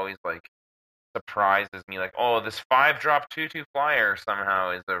card always like surprises me. Like, oh, this 5-drop 2/2 flyer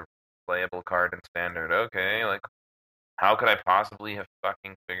somehow is a playable card in standard. Okay, like how could I possibly have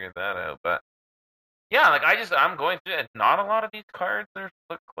fucking figured that out? But yeah, like I'm going through it. Not a lot of these cards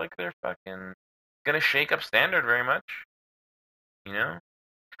look like they're fucking gonna shake up standard very much. You know,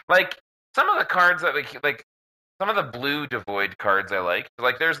 like some of the cards that like some of the blue devoid cards I like.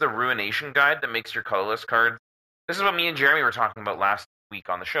 Like there's the Ruination Guide that makes your colorless cards. This is what me and Jeremy were talking about last week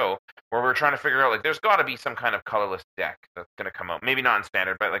on the show, where we were trying to figure out like there's got to be some kind of colorless deck that's gonna come out. Maybe not in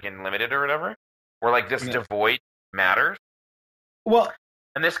standard, but like in limited or whatever, where like this devoid matters. Well,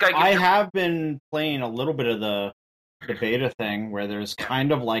 and this guy. I have been playing a little bit of the beta thing where there's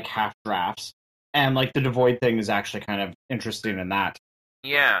kind of like half drafts, and like the devoid thing is actually kind of interesting in that.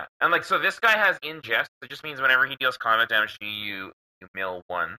 Yeah, and like so this guy has ingest. It just means whenever he deals combat damage to you, you mill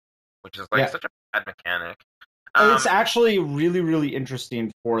 1, which is like such a bad mechanic. It's actually really, really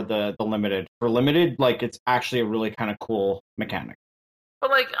interesting for the limited. For limited, like it's actually a really kind of cool mechanic.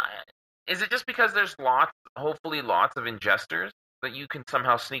 But like, is it just because there's hopefully lots of ingesters that you can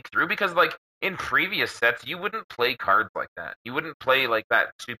somehow sneak through? Because like in previous sets, you wouldn't play cards like that. You wouldn't play like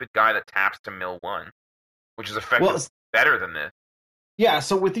that stupid guy that taps to mill 1, which is effectively better than this. Yeah,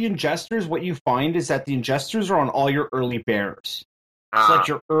 so with the ingesters, what you find is that the ingesters are on all your early bears. So like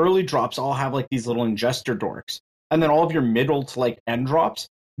your early drops all have like these little ingester dorks. And then all of your middle to like end drops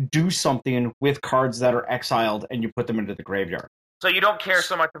do something with cards that are exiled and you put them into the graveyard. So you don't care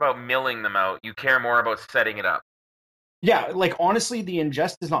so much about milling them out, you care more about setting it up. Yeah, like honestly, the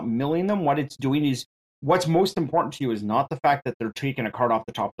ingest is not milling them. What it's doing is, what's most important to you is not the fact that they're taking a card off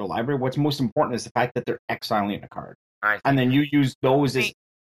the top of their library. What's most important is the fact that they're exiling a card. And then you use those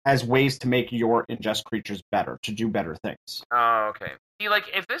as ways to make your ingest creatures better, to do better things. Oh, okay. See, like,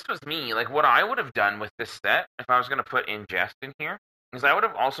 if this was me, like, what I would have done with this set, if I was going to put ingest in here, is I would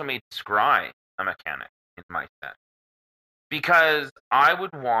have also made scry a mechanic in my set. Because I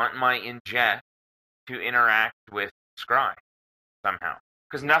would want my ingest to interact with scry somehow.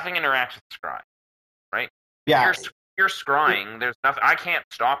 Because nothing interacts with scry, right? Yeah. If you're scrying, there's nothing, I can't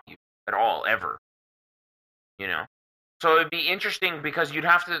stop you at all, ever. You know? So it'd be interesting because you'd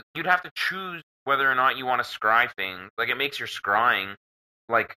have to choose whether or not you want to scry things. Like it makes your scrying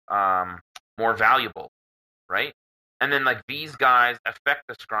like more valuable, right? And then like these guys affect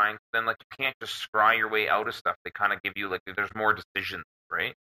the scrying. Then like you can't just scry your way out of stuff. They kind of give you like there's more decisions,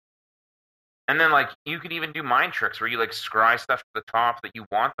 right? And then like you could even do mind tricks where you like scry stuff to the top that you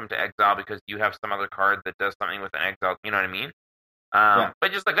want them to exile because you have some other card that does something with an exile. You know what I mean?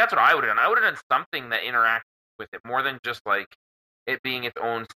 But just like that's what I would have done. I would have done something that interacts with it more than just like it being its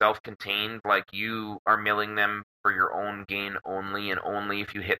own self-contained, like you are milling them for your own gain only, and only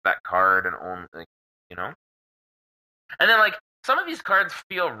if you hit that card, and only, like, you know. And then like some of these cards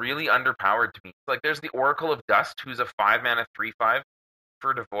feel really underpowered to me. Like there's the Oracle of Dust, who's a 5-mana 3/5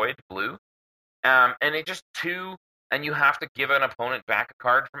 for devoid blue, and it just 2, and you have to give an opponent back a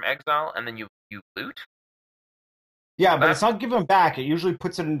card from exile, and then you loot. Yeah, but it's not giving them back. It usually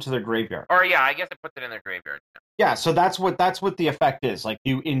puts it into their graveyard. Or yeah, I guess it puts it in their graveyard. Yeah, so that's what the effect is. Like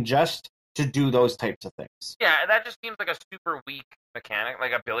you ingest to do those types of things. Yeah, that just seems like a super weak mechanic,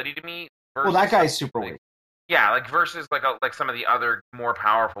 like ability to me. Well, that guy's super weak. Yeah, like versus like some of the other more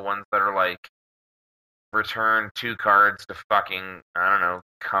powerful ones that are like return 2 cards to fucking, I don't know,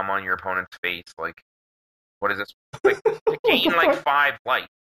 come on your opponent's face. Like, what is this? Like to gain like 5 life.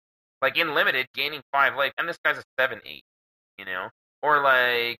 Like in limited, gaining 5 life, and this guy's a 7/8, you know? Or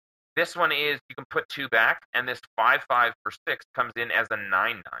like this one is you can put 2 back, and this 5/5 for 6 comes in as a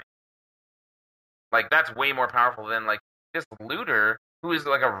 9/9. Like that's way more powerful than like this looter who is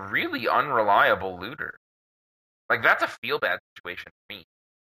like a really unreliable looter. Like that's a feel bad situation for me.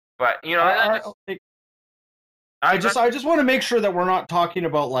 But you know, I just want to make sure that we're not talking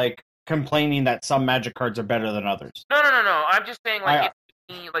about like complaining that some Magic cards are better than others. No. I'm just saying like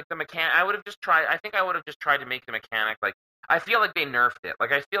like the mechanic. I think I would have just tried to make the mechanic like. I feel like they nerfed it.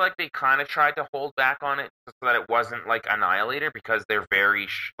 Like I feel like they kind of tried to hold back on it so that it wasn't like Annihilator because they're very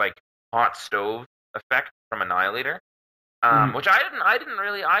like hot stove effect from Annihilator. Which I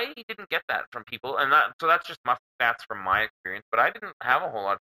didn't get that from people, and that's just my stats from my experience. But I didn't have a whole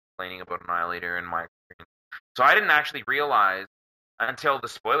lot of complaining about Annihilator in my experience, so I didn't actually realize until the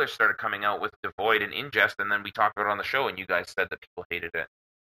spoilers started coming out with Devoid and Ingest, and then we talked about it on the show, and you guys said that people hated it.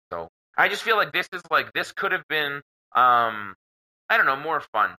 So I just feel like this could have been I don't know, more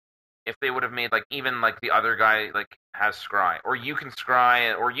fun if they would have made like even like the other guy like has scry, or you can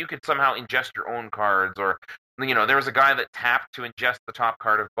scry, or you could somehow ingest your own cards, or you know there was a guy that tapped to ingest the top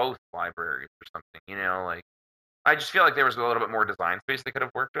card of both libraries or something, you know, like I just feel like there was a little bit more design space they could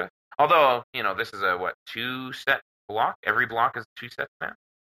have worked with. Although, this is a, 2-set block? Every block is 2 sets now?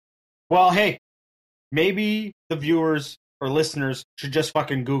 Well, hey, maybe the viewers or listeners should just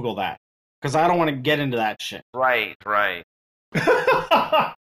fucking Google that. Because I don't want to get into that shit. Right. Right.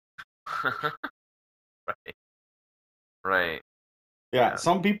 Right. Yeah,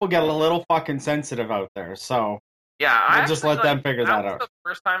 some people get a little fucking sensitive out there, so Yeah, I'll just let them figure that was out. the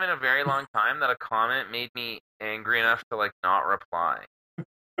first time in a very long time that a comment made me angry enough to, not reply.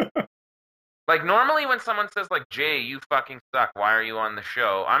 Normally when someone says, Jay, you fucking suck, why are you on the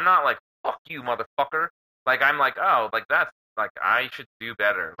show? I'm not like, fuck you, motherfucker. I'm like, oh, that's, I should do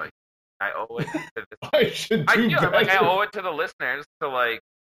better. I owe it to this. I should do better. I owe it to the listeners to,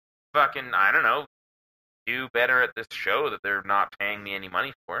 fucking, I don't know, do better at this show that they're not paying me any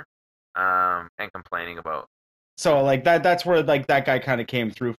money for, and complaining about. So, that's where, that guy kind of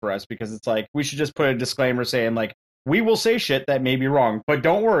came through for us, because it's we should just put a disclaimer saying, we will say shit that may be wrong, but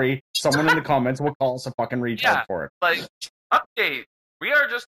don't worry, someone in the comments will call us a fucking retard for it. Update, we are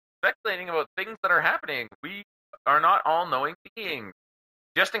just speculating about things that are happening. We are not all-knowing beings.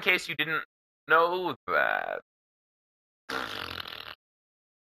 Just in case you didn't know that.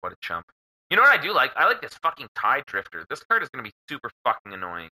 What a chump. You know what I do like? I like this fucking Tide Drifter. This card is going to be super fucking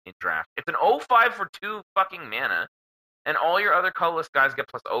annoying in draft. It's an 0/5 for 2 fucking mana, and all your other colorless guys get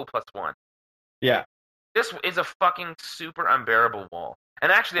 +0/+1. Yeah. This is a fucking super unbearable wall.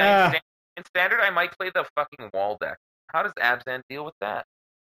 And actually, in Standard, I might play the fucking wall deck. How does Abzan deal with that?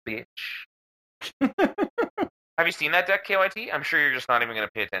 Bitch. Have you seen that deck, KYT? I'm sure you're just not even going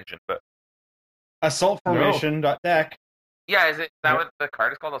to pay attention, but... Assault Formation deck. Yeah, is that what the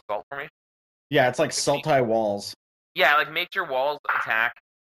card is called? Assault Formation? Yeah, it's like Sultai Walls. Yeah, makes your walls attack.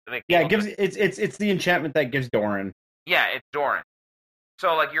 Yeah, it's the enchantment that gives Doran. Yeah, it's Doran.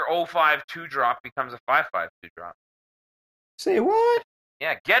 So, your 0/5 2-drop becomes a 5/5 2-drop. Say what?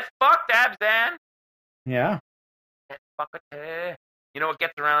 Yeah, get fucked, Abzan! Yeah. Get fucked. You know what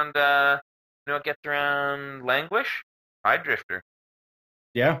gets around, Languish? Tide Drifter.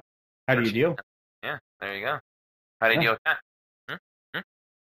 Yeah. How do you deal? Yeah, there you go. How do you deal with that?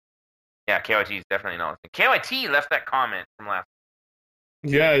 Yeah, KYT is definitely not listening. KYT left that comment from last.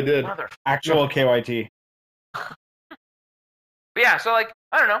 Yeah, I did. Actual KYT. But yeah, so I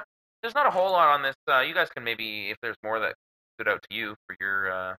don't know. There's not a whole lot on this. You guys can maybe, if there's more that stood out to you for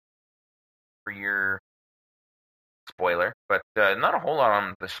your spoiler, but not a whole lot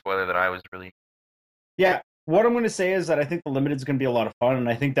on the spoiler that I was really. Yeah, what I'm going to say is that I think the limited is going to be a lot of fun, and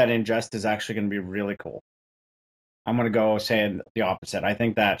I think that ingest is actually going to be really cool. I'm going to go saying the opposite. I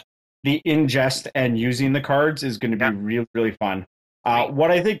think that the ingest and using the cards is going to be really, really fun. What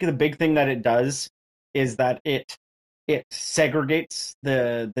I think the big thing that it does is that it segregates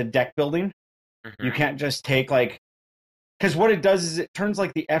the deck building. Mm-hmm. You can't just take because what it does is it turns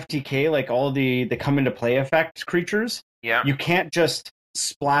the FTK, all the come into play effect creatures. Yeah. You can't just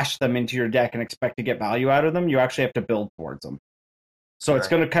splash them into your deck and expect to get value out of them. You actually have to build towards them. So it's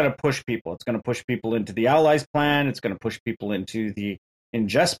going to kind of push people. It's going to push people into the allies plan. It's going to push people into the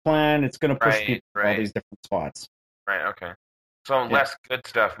ingest plan. It's going to push people to all these different spots. Right. Okay. So less good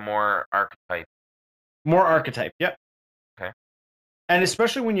stuff, more archetype. More archetype. Yep. Okay. And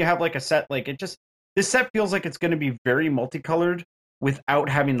especially when you have a set this set feels like it's going to be very multicolored without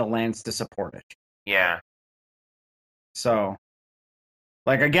having the lands to support it. Yeah. So,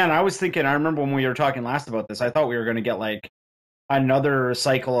 again, I was thinking. I remember when we were talking last about this. I thought we were going to get another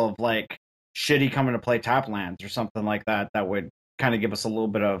cycle of shitty coming to play tap lands or something like that. That would kind of give us a little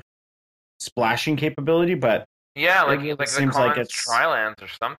bit of splashing capability, but yeah, it the seems Khans it's Tri-lands or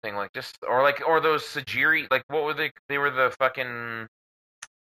something or those Sajiri. What were they? They were the fucking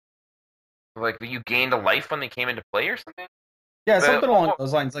you gained a life when they came into play or something. Yeah, something along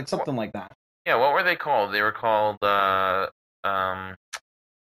those lines, something like that. Yeah, what were they called? They were called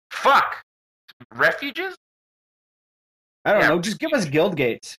refuges. I don't know. Just give us guild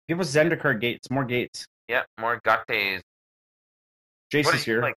gates. Give us Zendikar gates. More gates. Yeah, more gates. Jason's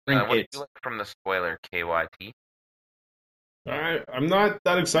here. What do you like from the spoiler, KYT? I'm not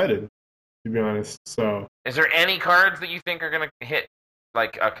that excited, to be honest. So, is there any cards that you think are going to hit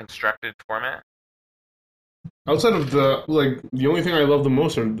a constructed format? Outside of the only thing I love the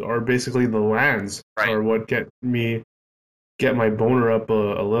most are basically the lands, are what get my boner up a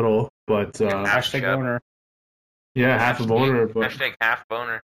little. But hashtag boner. Yeah, half a boner. But hashtag half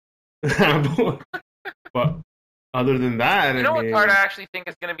boner. But other than that, what card I actually think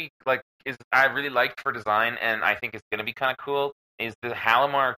is going to be I really liked for design, and I think it's going to be kind of cool, is the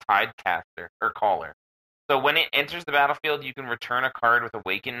Halimar Tidecaster or Caller. So when it enters the battlefield, you can return a card with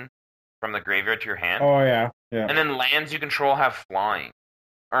Awaken from the graveyard to your hand. Oh yeah, yeah. And then lands you control have flying.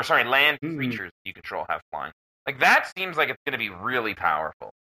 Or sorry, land creatures you control have flying. Like that seems like it's going to be really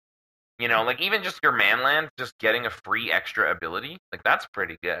powerful. You know, like even just your man land, just getting a free extra ability, like that's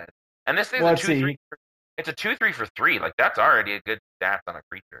pretty good. And this is a 2/3. It's a 2/3 for 3. Like that's already a good stat on a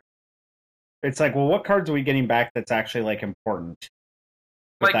creature. It's like, well, what cards are we getting back that's actually like important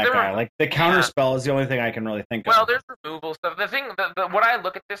with Like that guy? Like the counter spell is the only thing I can really think of. Well, there's removal stuff. The thing, what I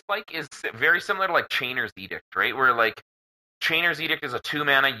look at this like is very similar to like Chainer's Edict, right? Where like Chainer's Edict is a 2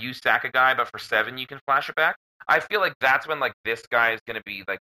 mana, you sack a guy, but for 7 you can flash it back. I feel like that's when like this guy is going to be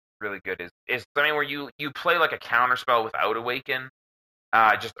like really good. Is something where you play like a counter spell without Awaken,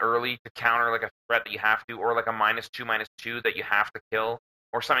 just early to counter like a threat that you have to, or like a -2/2 that you have to kill,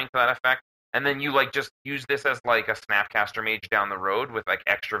 or something to that effect. And then you like just use this as like a Snapcaster Mage down the road with like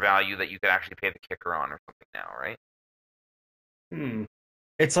extra value that you could actually pay the kicker on or something now, right?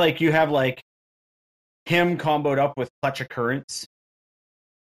 It's like you have like him comboed up with Clutch Occurrence.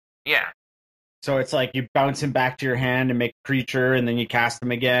 Yeah. So it's like you bounce him back to your hand and make a creature, and then you cast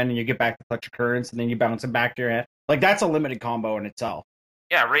him again, and you get back to Clutch Occurrence, and then you bounce him back to your hand. Like that's a limited combo in itself.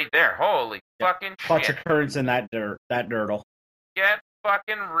 Yeah, right there. Holy fucking Clutch shit. Occurrence and that dirtle. Get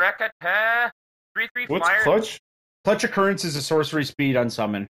fucking wreck-a-ta. 3/3 What's flyer. Clutch? Clutch Occurrence is a sorcery speed on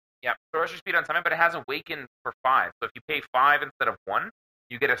summon. Yeah, sorcery speed on summon, but it has Awaken for 5. So if you pay 5 instead of 1,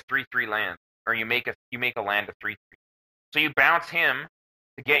 you get a 3/3 land, or you make a land a 3/3. So you bounce him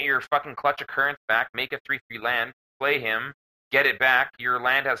to get your fucking Clutch Occurrence back, make a 3/3 land, play him, get it back. Your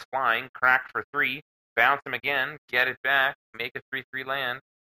land has flying, crack for 3, bounce him again, get it back, make a 3/3 land.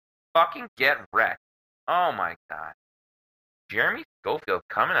 Fucking get wrecked. Oh my god. Jeremy Schofield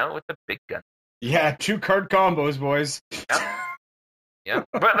coming out with the big gun. Yeah, 2-card combos, boys. Yeah,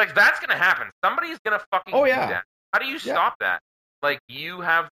 but like that's gonna happen. Somebody's gonna fucking do that. How do you stop that? Like you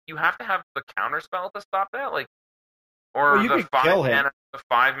have to have the counter spell to stop that, like, or you the could kill him. the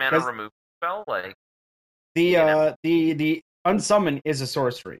 5 mana remove spell, like the unsummon is a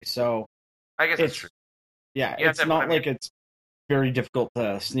sorcery, so I guess it's true. Yeah, it's not like it's very difficult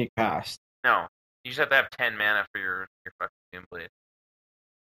to sneak past. No, you just have to have 10 mana for your fucking Doomblade.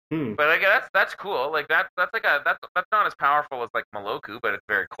 But like that's cool. Like that's not as powerful as like Maloku, but it's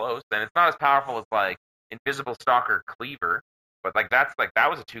very close. And it's not as powerful as like Invisible Stalker Cleaver. But like that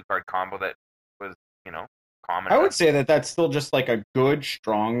was a 2-card combo that was, you know, common. I would say that's still just like a good,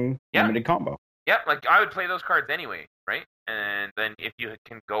 strong, limited combo. Yeah, like I would play those cards anyway, right? And then if you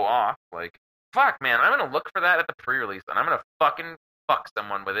can go off, like, fuck man, I'm gonna look for that at the pre-release and I'm gonna fucking fuck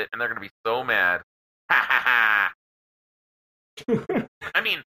someone with it and they're gonna be so mad. Ha ha ha. I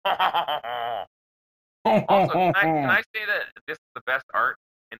mean, also, can I say that this is the best art,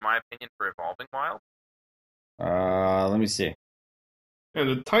 in my opinion, for Evolving Wild? Let me see. And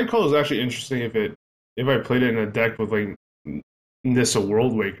the Tide Call is actually interesting if I played it in a deck with like Nissa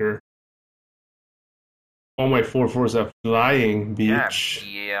Worldwaker. All my 4/4s are flying, bitch.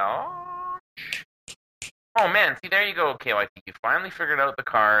 Yeah. Oh man, see there you go, KYT. You finally figured out the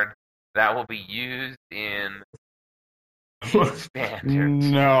card that will be used in Standard.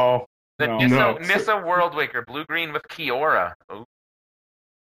 No. The Nissa Worldwaker, blue-green with Kiora. Oh.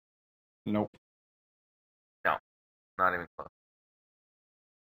 Nope. No. Not even close.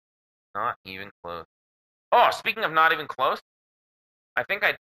 Not even close. Oh, speaking of not even close, I think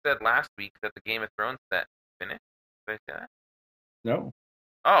I said last week that the Game of Thrones set finished. Did I say that? No.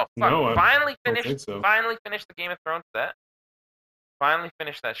 Oh, fuck. No, Finally don't finished. think so. Finally finished the Game of Thrones set. Finally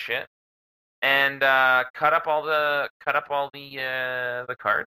finished that shit, and cut up all the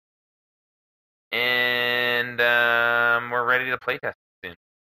cards, and we're ready to play test soon.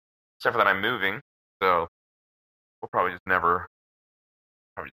 Except for that, I'm moving, so we'll probably just never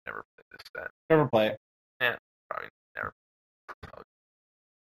play this set. Never play it. Yeah, probably never.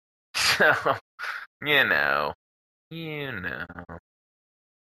 So, you know.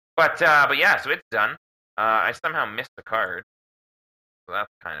 But yeah, so it's done. I somehow missed the card, so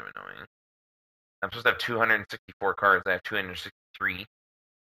that's kind of annoying. I'm supposed to have 264 cards. I have 263.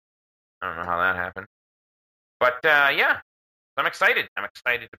 I don't know how that happened. But yeah, I'm excited. I'm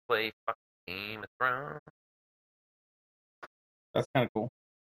excited to play fucking Game of Thrones. That's kind of cool.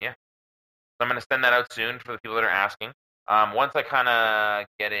 Yeah. So I'm going to send that out soon for the people that are asking. Once I kind of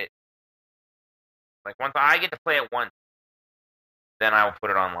get it, like once I get to play it once, then I will put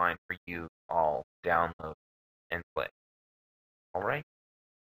it online for you all download and play. All right?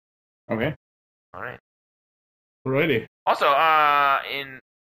 Okay. All right. Alrighty. Also, in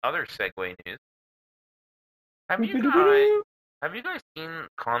other segue news, have you guys seen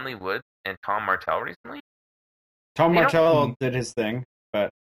Conley Woods and Tom Martell recently? Tom Martell did his thing,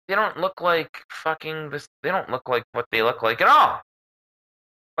 but they don't look like fucking this. They don't look like what they look like at all.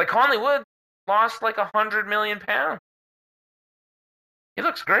 Like Conley Wood lost like 100 million pounds. He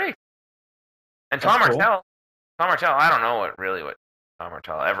looks great. And Tom That's cool. Martell, I don't know what Tom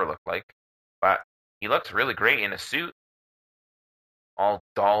Martell ever looked like, but he looks really great in a suit, all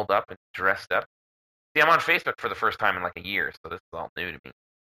dolled up and dressed up. See, I'm on Facebook for the first time in like a year, so this is all new to me.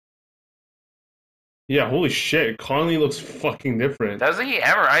 Yeah, holy shit. Conley looks fucking different. Doesn't he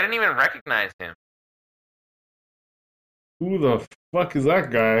ever? I didn't even recognize him. Who the fuck is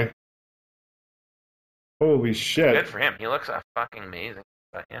that guy? Holy shit. Good for him. He looks fucking amazing.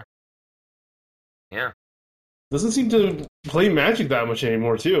 But yeah. Yeah. Doesn't seem to play Magic that much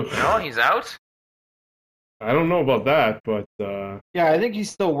anymore, too. No, he's out? I don't know about that, but... Yeah, I think he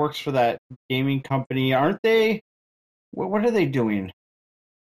still works for that gaming company. Aren't they? What are they doing?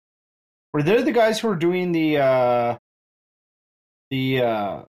 Were they the guys who were doing the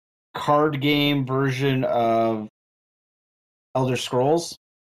card game version of Elder Scrolls?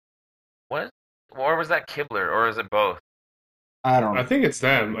 What? Or was that Kibler? Or is it both? I don't know. I think it's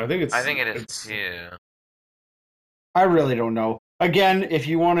them. I think it is too. I really don't know. Again, if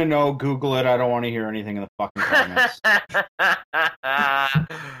you want to know, Google it. I don't want to hear anything in the fucking comments.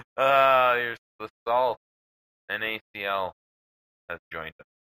 Here's the salt. NaCl has joined us.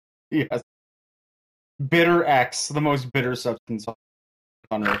 Yes. Bitter X, the most bitter substance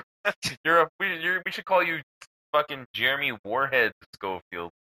on earth. We should call you fucking Jeremy Warhead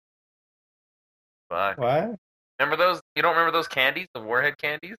Schofield. Fuck. What? Remember those? You don't remember those candies? The Warhead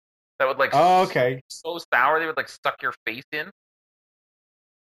candies? That would like Oh, okay. So sour they would like suck your face in.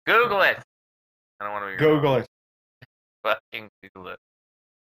 Google it. I don't want to be Google wrong. it. Fucking Google it.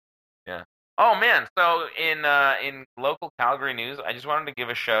 Yeah. Oh man. So in local Calgary news, I just wanted to give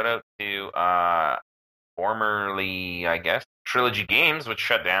a shout out to formerly, I guess, Trilogy Games, which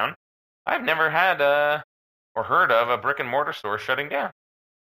shut down. I've never had or heard of a brick and mortar store shutting down.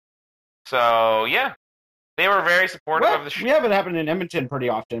 So yeah, they were very supportive of the show. We have it happen in Edmonton pretty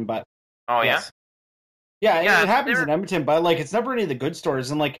often, but oh yes. Yeah, it happens in Edmonton, but like it's never any of the good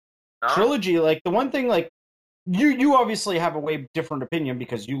stores. And like Trilogy, like the one thing, like you obviously have a way different opinion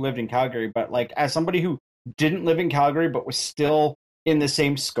because you lived in Calgary, but like as somebody who didn't live in Calgary but was still in the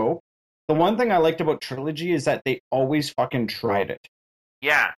same scope, the one thing I liked about Trilogy is that they always fucking tried it.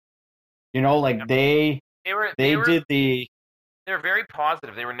 Yeah. You know, like they were very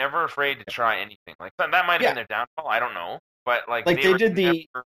positive. They were never afraid to try anything. Like that might have been their downfall. I don't know, but like they were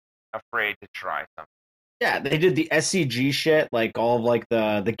never afraid to try something. Yeah, they did the SCG shit, like all of like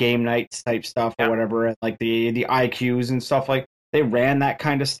the game nights type stuff or whatever, like the IQs and stuff. Like they ran that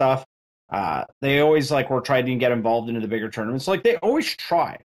kind of stuff. They always like were trying to get involved into the bigger tournaments. Like they always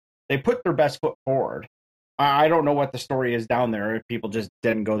try. They put their best foot forward. I don't know what the story is down there. If people just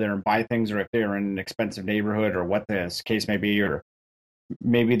didn't go there and buy things, or if they're in an expensive neighborhood, or what the case may be, or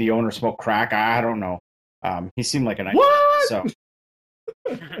maybe the owner smoked crack. I don't know. He seemed like a nice guy, so.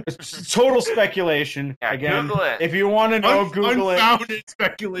 It's total speculation. Yeah, again, Google it. If you want to know, Google unfounded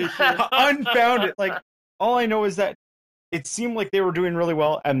speculation. Unfounded. Like all I know is that it seemed like they were doing really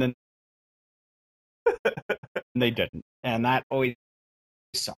well, and then they didn't, and that always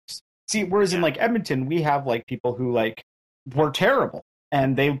sucks. See, whereas in like Edmonton, we have like people who like were terrible,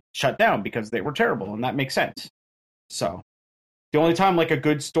 and they shut down because they were terrible, and that makes sense. So the only time like a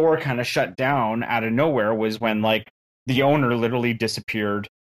good store kind of shut down out of nowhere was when like the owner literally disappeared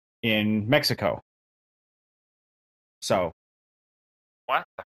in Mexico. So what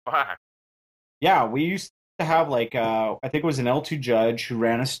the fuck? Yeah, we used to have like I think it was an L2 judge who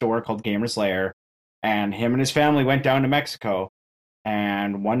ran a store called Gamer's Lair, and him and his family went down to Mexico,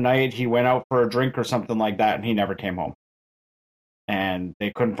 and one night he went out for a drink or something like that, and he never came home. And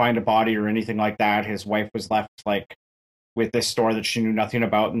they couldn't find a body or anything like that. His wife was left like with this store that she knew nothing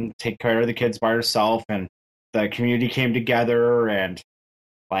about and take care of the kids by herself, and the community came together and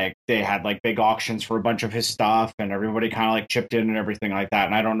like they had like big auctions for a bunch of his stuff, and everybody kind of like chipped in and everything like that.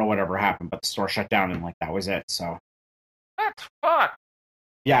 And I don't know whatever happened, but the store shut down and like that was it. So that's fucked.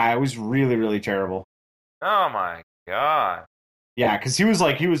 Yeah, it was really, really terrible. Oh my god. Yeah, because he was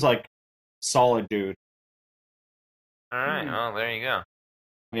like solid dude. All right, well there you go.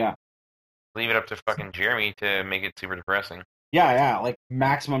 Yeah. Leave it up to fucking Jeremy to make it super depressing. Yeah, like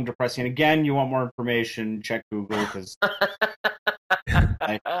maximum depressing. Again, you want more information, check Google, because... oh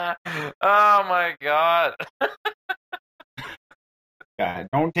my god. God,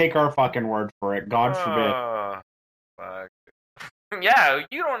 don't take our fucking word for it. God forbid. Fuck. Yeah,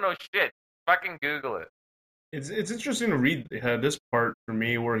 you don't know shit. Fucking Google it. It's interesting to read this part for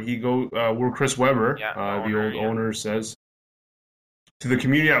me where where Chris Weber, the old owner, says, to the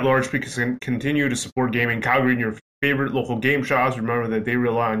community at large, because you can continue to support gaming Calgary and your favorite local game shops. Remember that they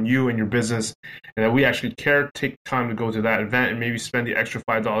rely on you and your business, and that we actually care. Take time to go to that event and maybe spend the extra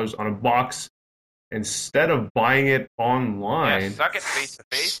 $5 on a box instead of buying it online. Yeah, suck it face to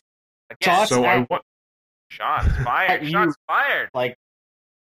face. Again, So I want. Shots fired. Shots fired. Like,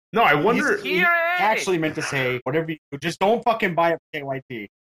 no, I wonder. He actually meant to say whatever. Just don't fucking buy a KYT.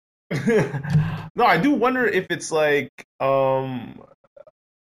 No, I do wonder if it's like,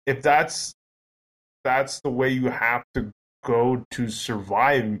 if that's the way you have to go to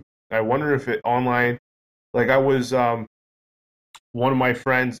survive. I wonder if it online. Like I was, one of my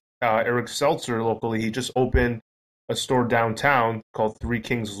friends, Eric Seltzer, locally, he just opened a store downtown called Three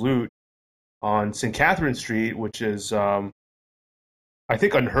Kings Loot on St. Catherine Street, which is, I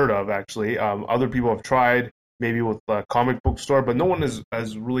think, unheard of, actually. Other people have tried, maybe with a comic book store, but no one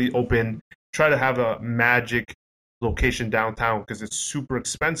has really tried to have a Magic location downtown because it's super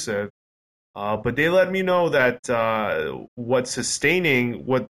expensive. But they let me know that what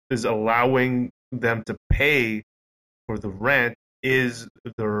is allowing them to pay for the rent is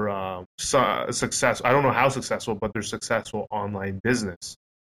their success. I don't know how successful, but their successful online business.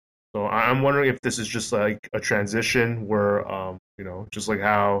 So I'm wondering if this is just like a transition where, just like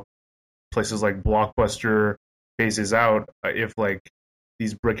how places like Blockbuster phases out, if like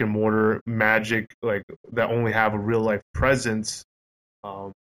these brick and mortar Magic, like that only have a real life presence,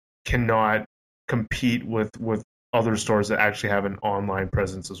 cannot compete with other stores that actually have an online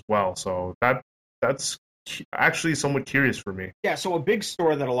presence as well. So that's actually somewhat curious for me. Yeah, so a big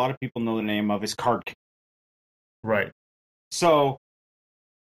store that a lot of people know the name of is Card King. Right. So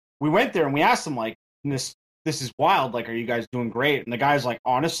we went there and we asked them, like, this is wild. Like, are you guys doing great? And the guy's like,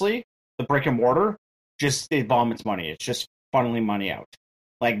 honestly, the brick and mortar, it vomits money. It's just funneling money out.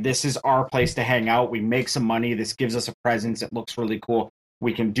 Like, this is our place to hang out. We make some money. This gives us a presence. It looks really cool.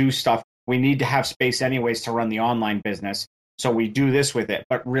 We can do stuff. We need to have space anyways to run the online business. So we do this with it.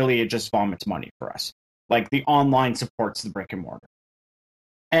 But really, it just vomits money for us. Like, the online supports the brick and mortar.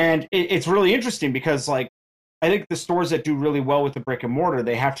 And it's really interesting because, like, I think the stores that do really well with the brick and mortar,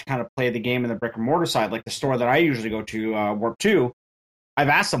 they have to kind of play the game in the brick and mortar side. Like the store that I usually go to, Warp 2, I've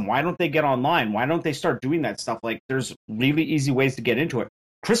asked them, why don't they get online? Why don't they start doing that stuff? Like, there's really easy ways to get into it.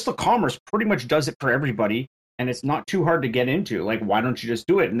 Crystal Commerce pretty much does it for everybody, and it's not too hard to get into. Like, why don't you just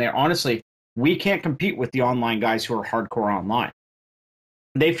do it? And honestly, we can't compete with the online guys who are hardcore online.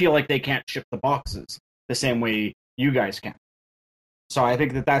 They feel like they can't ship the boxes the same way you guys can. So I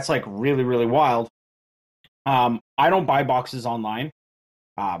think that's like really, really wild. I don't buy boxes online.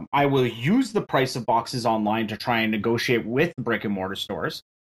 I will use the price of boxes online to try and negotiate with brick and mortar stores.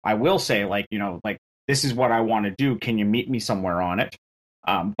 I will say, like, this is what I want to do. Can you meet me somewhere on it?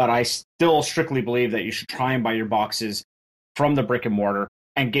 But I still strictly believe that you should try and buy your boxes from the brick and mortar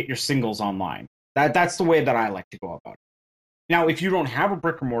and get your singles online. That's the way that I like to go about it. Now, if you don't have a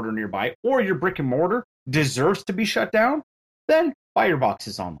brick and mortar nearby, or your brick and mortar deserves to be shut down, then buy your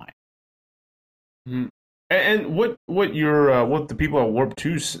boxes online. Mm-hmm. And what the people at Warp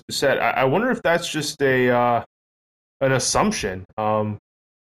 2 said, I wonder if that's just an assumption,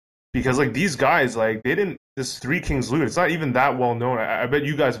 because like these guys, like this Three Kings Loot, it's not even that well known. I bet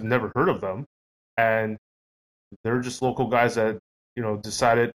you guys have never heard of them, and they're just local guys that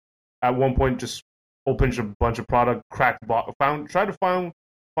decided at one point just opened a bunch of product, tried to find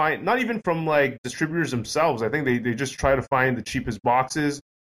not even from like distributors themselves. I think they just try to find the cheapest boxes,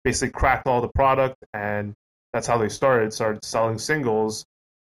 basically cracked all the product, and that's how they started selling singles,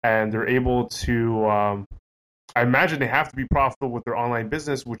 and they're able to, I imagine they have to be profitable with their online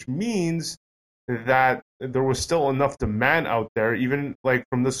business, which means that there was still enough demand out there, even like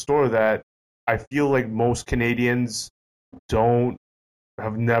from this store, that I feel like most Canadians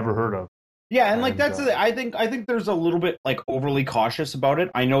have never heard of. Yeah, and like I think there's a little bit like overly cautious about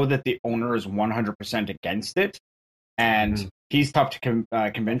it. I know that the owner is 100% against it, and he's tough to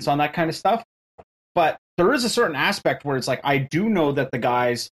convince on that kind of stuff. But there is a certain aspect where it's like, I do know that the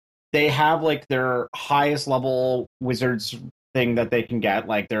guys, they have like their highest level Wizards thing that they can get.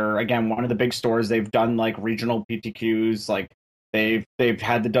 Like, they're, again, one of the big stores. They've done like regional PTQs, like they've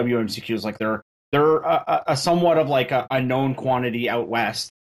had the WMCQs. Like they're a somewhat of like a known quantity out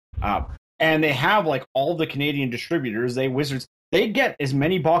west. And they have like all the Canadian distributors, Wizards, they get as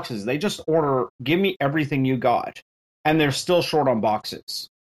many boxes. They just order, give me everything you got. And they're still short on boxes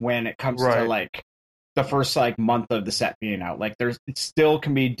when it comes to like the first like month of the set being out. Like it still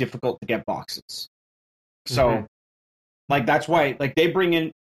can be difficult to get boxes. So like that's why like they bring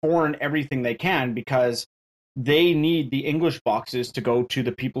in foreign everything they can, because they need the English boxes to go to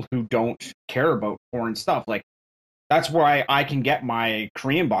the people who don't care about foreign stuff. Like That's why I can get my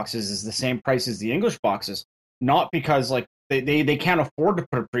Korean boxes is the same price as the English boxes. Not because like they can't afford to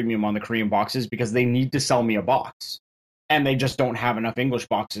put a premium on the Korean boxes because they need to sell me a box. And they just don't have enough English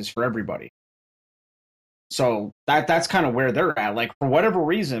boxes for everybody. So that's kind of where they're at. Like, for whatever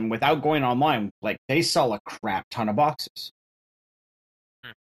reason, without going online, like, they sell a crap ton of boxes.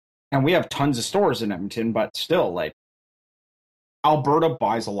 And we have tons of stores in Edmonton, but still, like, Alberta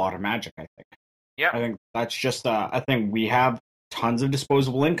buys a lot of Magic, I think. Yeah. I think that's just a thing. We have tons of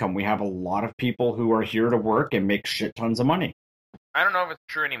disposable income. We have a lot of people who are here to work and make shit tons of money. I don't know if it's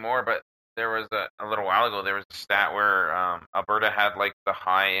true anymore, but there was a little while ago, there was a stat where Alberta had, like, the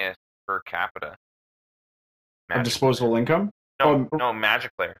highest per capita Of disposable income? No,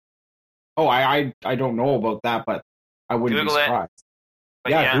 Magic player. Oh, I don't know about that, but I wouldn't Google be surprised.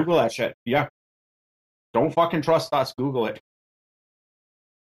 Yeah, Google that shit. Yeah. Don't fucking trust us. Google it.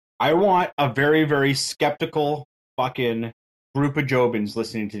 I want a very, very skeptical fucking group of Jobins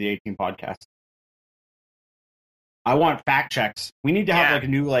listening to the 18 podcast. I want fact checks. We need to have like a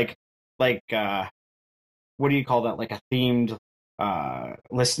new like what do you call that? Like a themed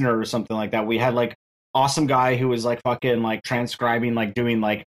listener or something like that. We had like awesome guy who was like fucking like transcribing, like doing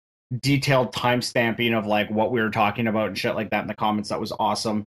like detailed timestamping of like what we were talking about and shit like that in the comments. That was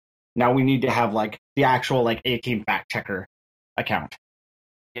awesome. Now we need to have like the actual like 18 fact checker account.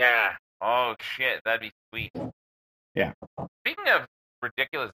 Yeah. Oh shit, that'd be sweet. Yeah. Speaking of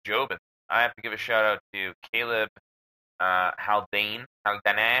ridiculous Jobin, I have to give a shout out to Caleb Haldane,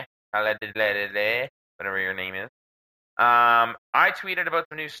 whatever your name is. I tweeted about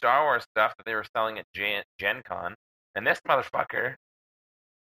the new Star Wars stuff that they were selling at Gen Con, and this motherfucker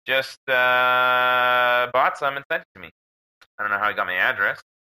just bought some and sent it to me. I don't know how he got my address.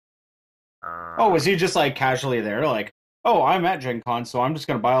 Was he just like casually there, like, oh, I'm at Gen Con, so I'm just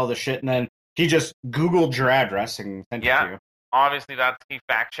gonna buy all this shit, and then he just Googled your address and sent it to you? Obviously he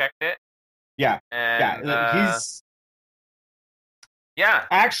fact checked it. Yeah, and, he's. Yeah.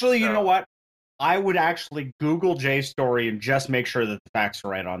 Actually, you know what? I would actually Google Jay's story and just make sure that the facts are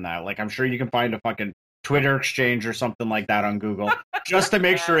right on that. Like, I'm sure you can find a fucking Twitter exchange or something like that on Google just to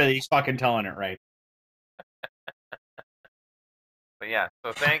make sure that he's fucking telling it right. But yeah,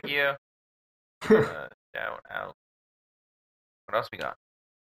 so thank you. Shout out. What else we got?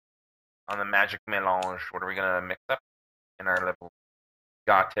 On the Magic Mélange, what are we going to mix up in our little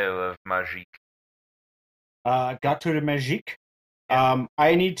gâteau of magique? Gâteau de magique? Yeah.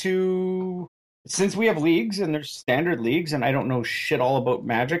 I need to... Since we have leagues, and there's standard leagues, and I don't know shit all about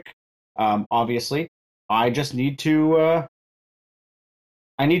Magic, obviously, I just need to...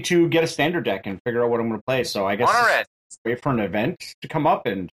 I need to get a standard deck and figure out what I'm going to play, so I guess wait for an event to come up,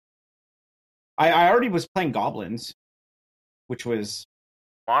 and... I already was playing Goblins, which was...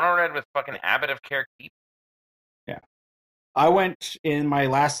 Mono red with fucking Abbot of Care Keep? Yeah. I went, in my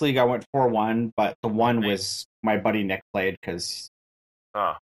last league, I went 4-1, but the one was my buddy Nick played, because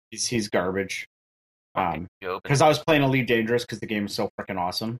he's garbage. Because I was playing Elite Dangerous, because the game is so freaking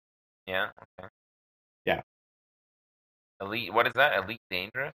awesome. Yeah, okay. Yeah. Elite, what is that? Elite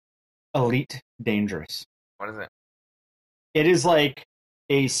Dangerous? Elite Dangerous. What is it? It is like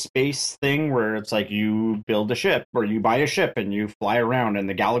a space thing where it's like you build a ship or you buy a ship and you fly around in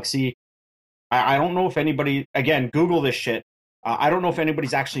the galaxy. I don't know if anybody, again, Google this shit. I don't know if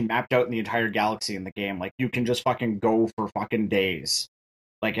anybody's actually mapped out in the entire galaxy in the game. Like, you can just fucking go for fucking days.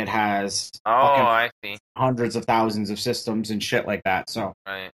 Like, it has I see. hundreds of thousands of systems and shit like that. So,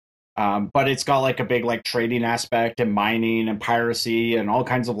 right. But it's got like a big like trading aspect and mining and piracy and all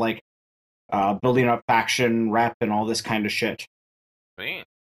kinds of like building up faction rep and all this kind of shit. Sweet.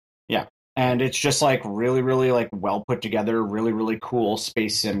 Yeah. And it's just like really, really like well put together, really, really cool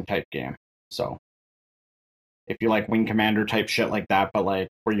space sim type game. So if you like Wing Commander type shit like that, but like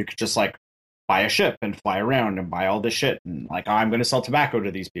where you could just like buy a ship and fly around and buy all this shit and like, I'm going to sell tobacco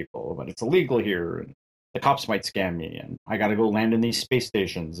to these people, but it's illegal here and the cops might scam me and I got to go land in these space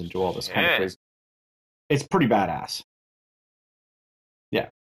stations and do all this kind of crazy. It's pretty badass. Yeah.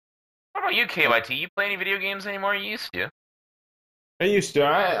 What about you, KYT? You play any video games anymore? You used to. I used to.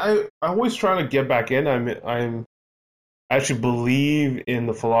 I always try to get back in. I actually believe in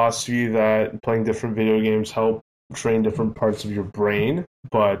the philosophy that playing different video games help train different parts of your brain,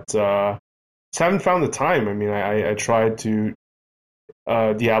 but just haven't found the time. I mean, I tried to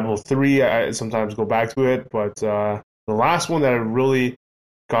Diablo 3. I sometimes go back to it, but the last one that I really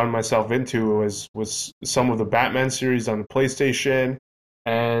gotten myself into was some of the Batman series on the PlayStation,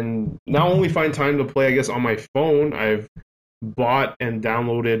 and now only find time to play, I guess, on my phone. I've bought and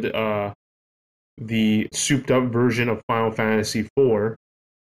downloaded the souped up version of Final Fantasy IV,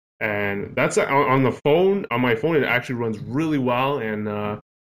 and that's on the phone. On my phone, it actually runs really well. And the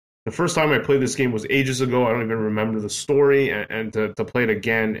first time I played this game was ages ago. I don't even remember the story, and to play it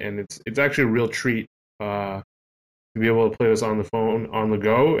again, and it's actually a real treat to be able to play this on the phone on the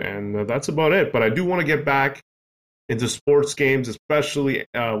go. And that's about it. But I do want to get back into sports games, especially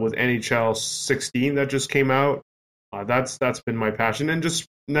with NHL 16 that just came out. That's been my passion, and just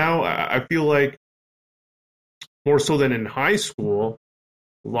now I feel like more so than in high school,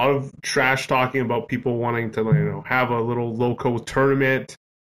 a lot of trash talking about people wanting to have a little local tournament.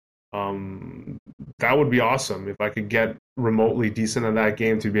 That would be awesome if I could get remotely decent at that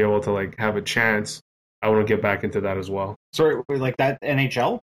game to be able to like have a chance. I want to get back into that as well. Sorry, like that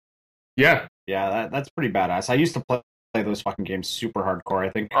NHL? Yeah. Yeah, that's pretty badass. I used to play those fucking games super hardcore. I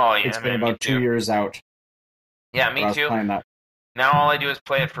think it's been man, about 2 years out. Yeah, me too. Playing that. Now all I do is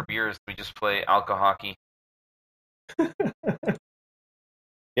play it for beers. We just play alcohol hockey.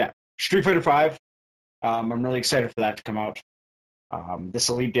 Yeah, Street Fighter 5. I'm really excited for that to come out. This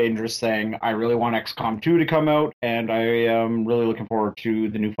Elite Dangerous thing. I really want XCOM 2 to come out, and I am really looking forward to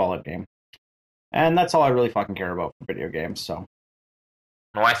the new Fallout game. And that's all I really fucking care about for video games. So.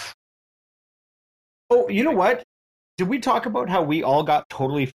 Nice. Oh, you know what? Did we talk about how we all got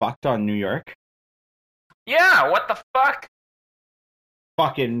totally fucked on New York? Yeah, what the fuck?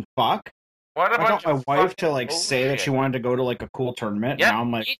 Fucking fuck. What I got my wife to like say that she wanted to go to like a cool tournament. Yeah, now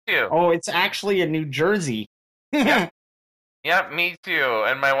I'm like, me too. oh, it's actually in New Jersey. Yep, me too.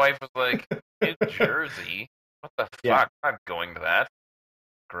 And my wife was like, New Jersey? What the fuck? Yeah. I'm not going to that.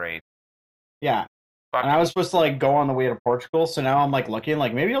 Great. Yeah. Fuck. And I was supposed to like go on the way to Portugal, so now I'm like looking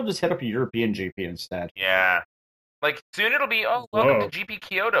like maybe I'll just hit up a European GP instead. Yeah. Like soon it'll be welcome to GP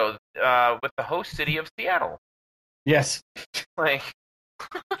Kyoto with the host city of Seattle. Yes. Like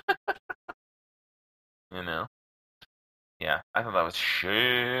you know. Yeah, I thought that was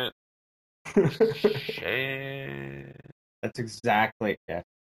shit. Shit. That's exactly it.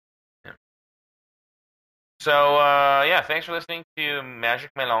 Yeah. So yeah, thanks for listening to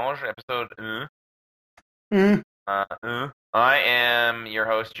Magic Melange episode 1. I am your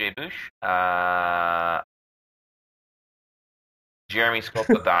host, Jay Bush. Jeremy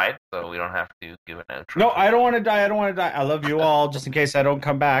Sculpa died, so we don't have to give an outro. No, I don't want to die. I love you all, just in case I don't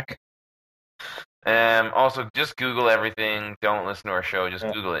come back. Also, just Google everything. Don't listen to our show. Just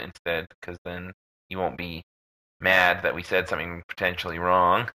Google it instead, because then you won't be mad that we said something potentially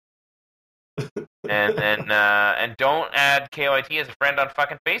wrong. And don't add KYT as a friend on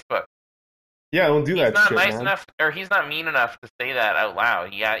fucking Facebook. Yeah, don't do that. He's not shit, nice man. enough, or he's not mean enough to say that out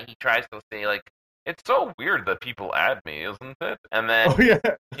loud. Yeah, he tries to say like, "It's so weird that people add me, isn't it?" And then, Oh yeah,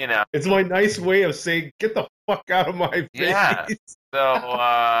 you know, it's my nice way of saying, "Get the fuck out of my face." yeah.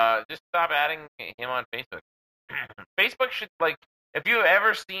 So just stop adding him on Facebook. Facebook should like, if you've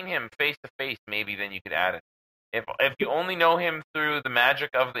ever seen him face to face, maybe then you could add it. If you only know him through the magic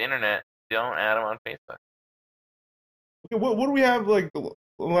of the internet, don't add him on Facebook. Okay, what do we have like?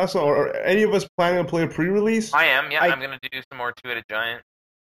 Last one, are any of us planning to play a pre-release? I am. Yeah, I'm gonna do some more Two-Headed Giant.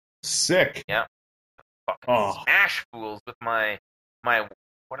 Sick. Yeah. Fucking smash fools with my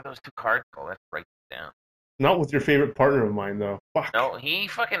what are those 2 cards called? Let's write it down. Not with your favorite partner of mine though. Fuck. No, he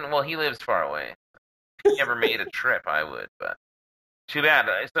lives far away. If he ever made a trip, I would, but too bad.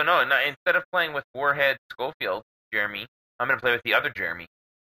 So no, instead of playing with Warhead Schofield, Jeremy, I'm gonna play with the other Jeremy.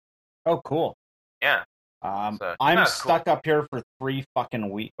 Oh, cool. Yeah. So, I'm stuck up here for 3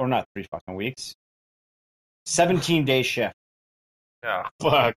 fucking weeks, or not 3 fucking weeks. 17-day shift. Yeah.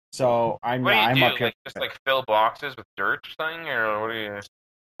 Fuck. So I'm what do you I'm do? up here. Like, just like fill boxes with dirt or something, or what do you?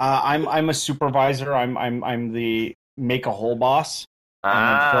 I'm a supervisor. I'm the make a hole boss and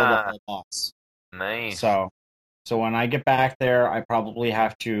then fill the whole box. Nice. So when I get back there, I probably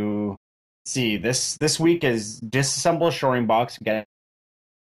have to see this week is disassemble a shoring box, get it.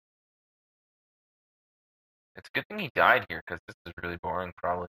 It's a good thing he died here because this is really boring,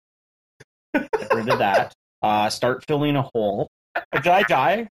 probably. Get rid of that. Start filling a hole. Did I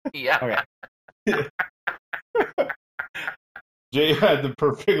die? Yeah. Okay. Jay had the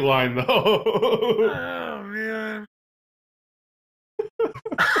perfect line though. Oh man.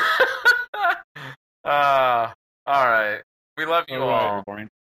 All right. We love you all. Boring.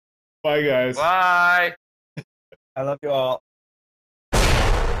 Bye guys. Bye. I love you all.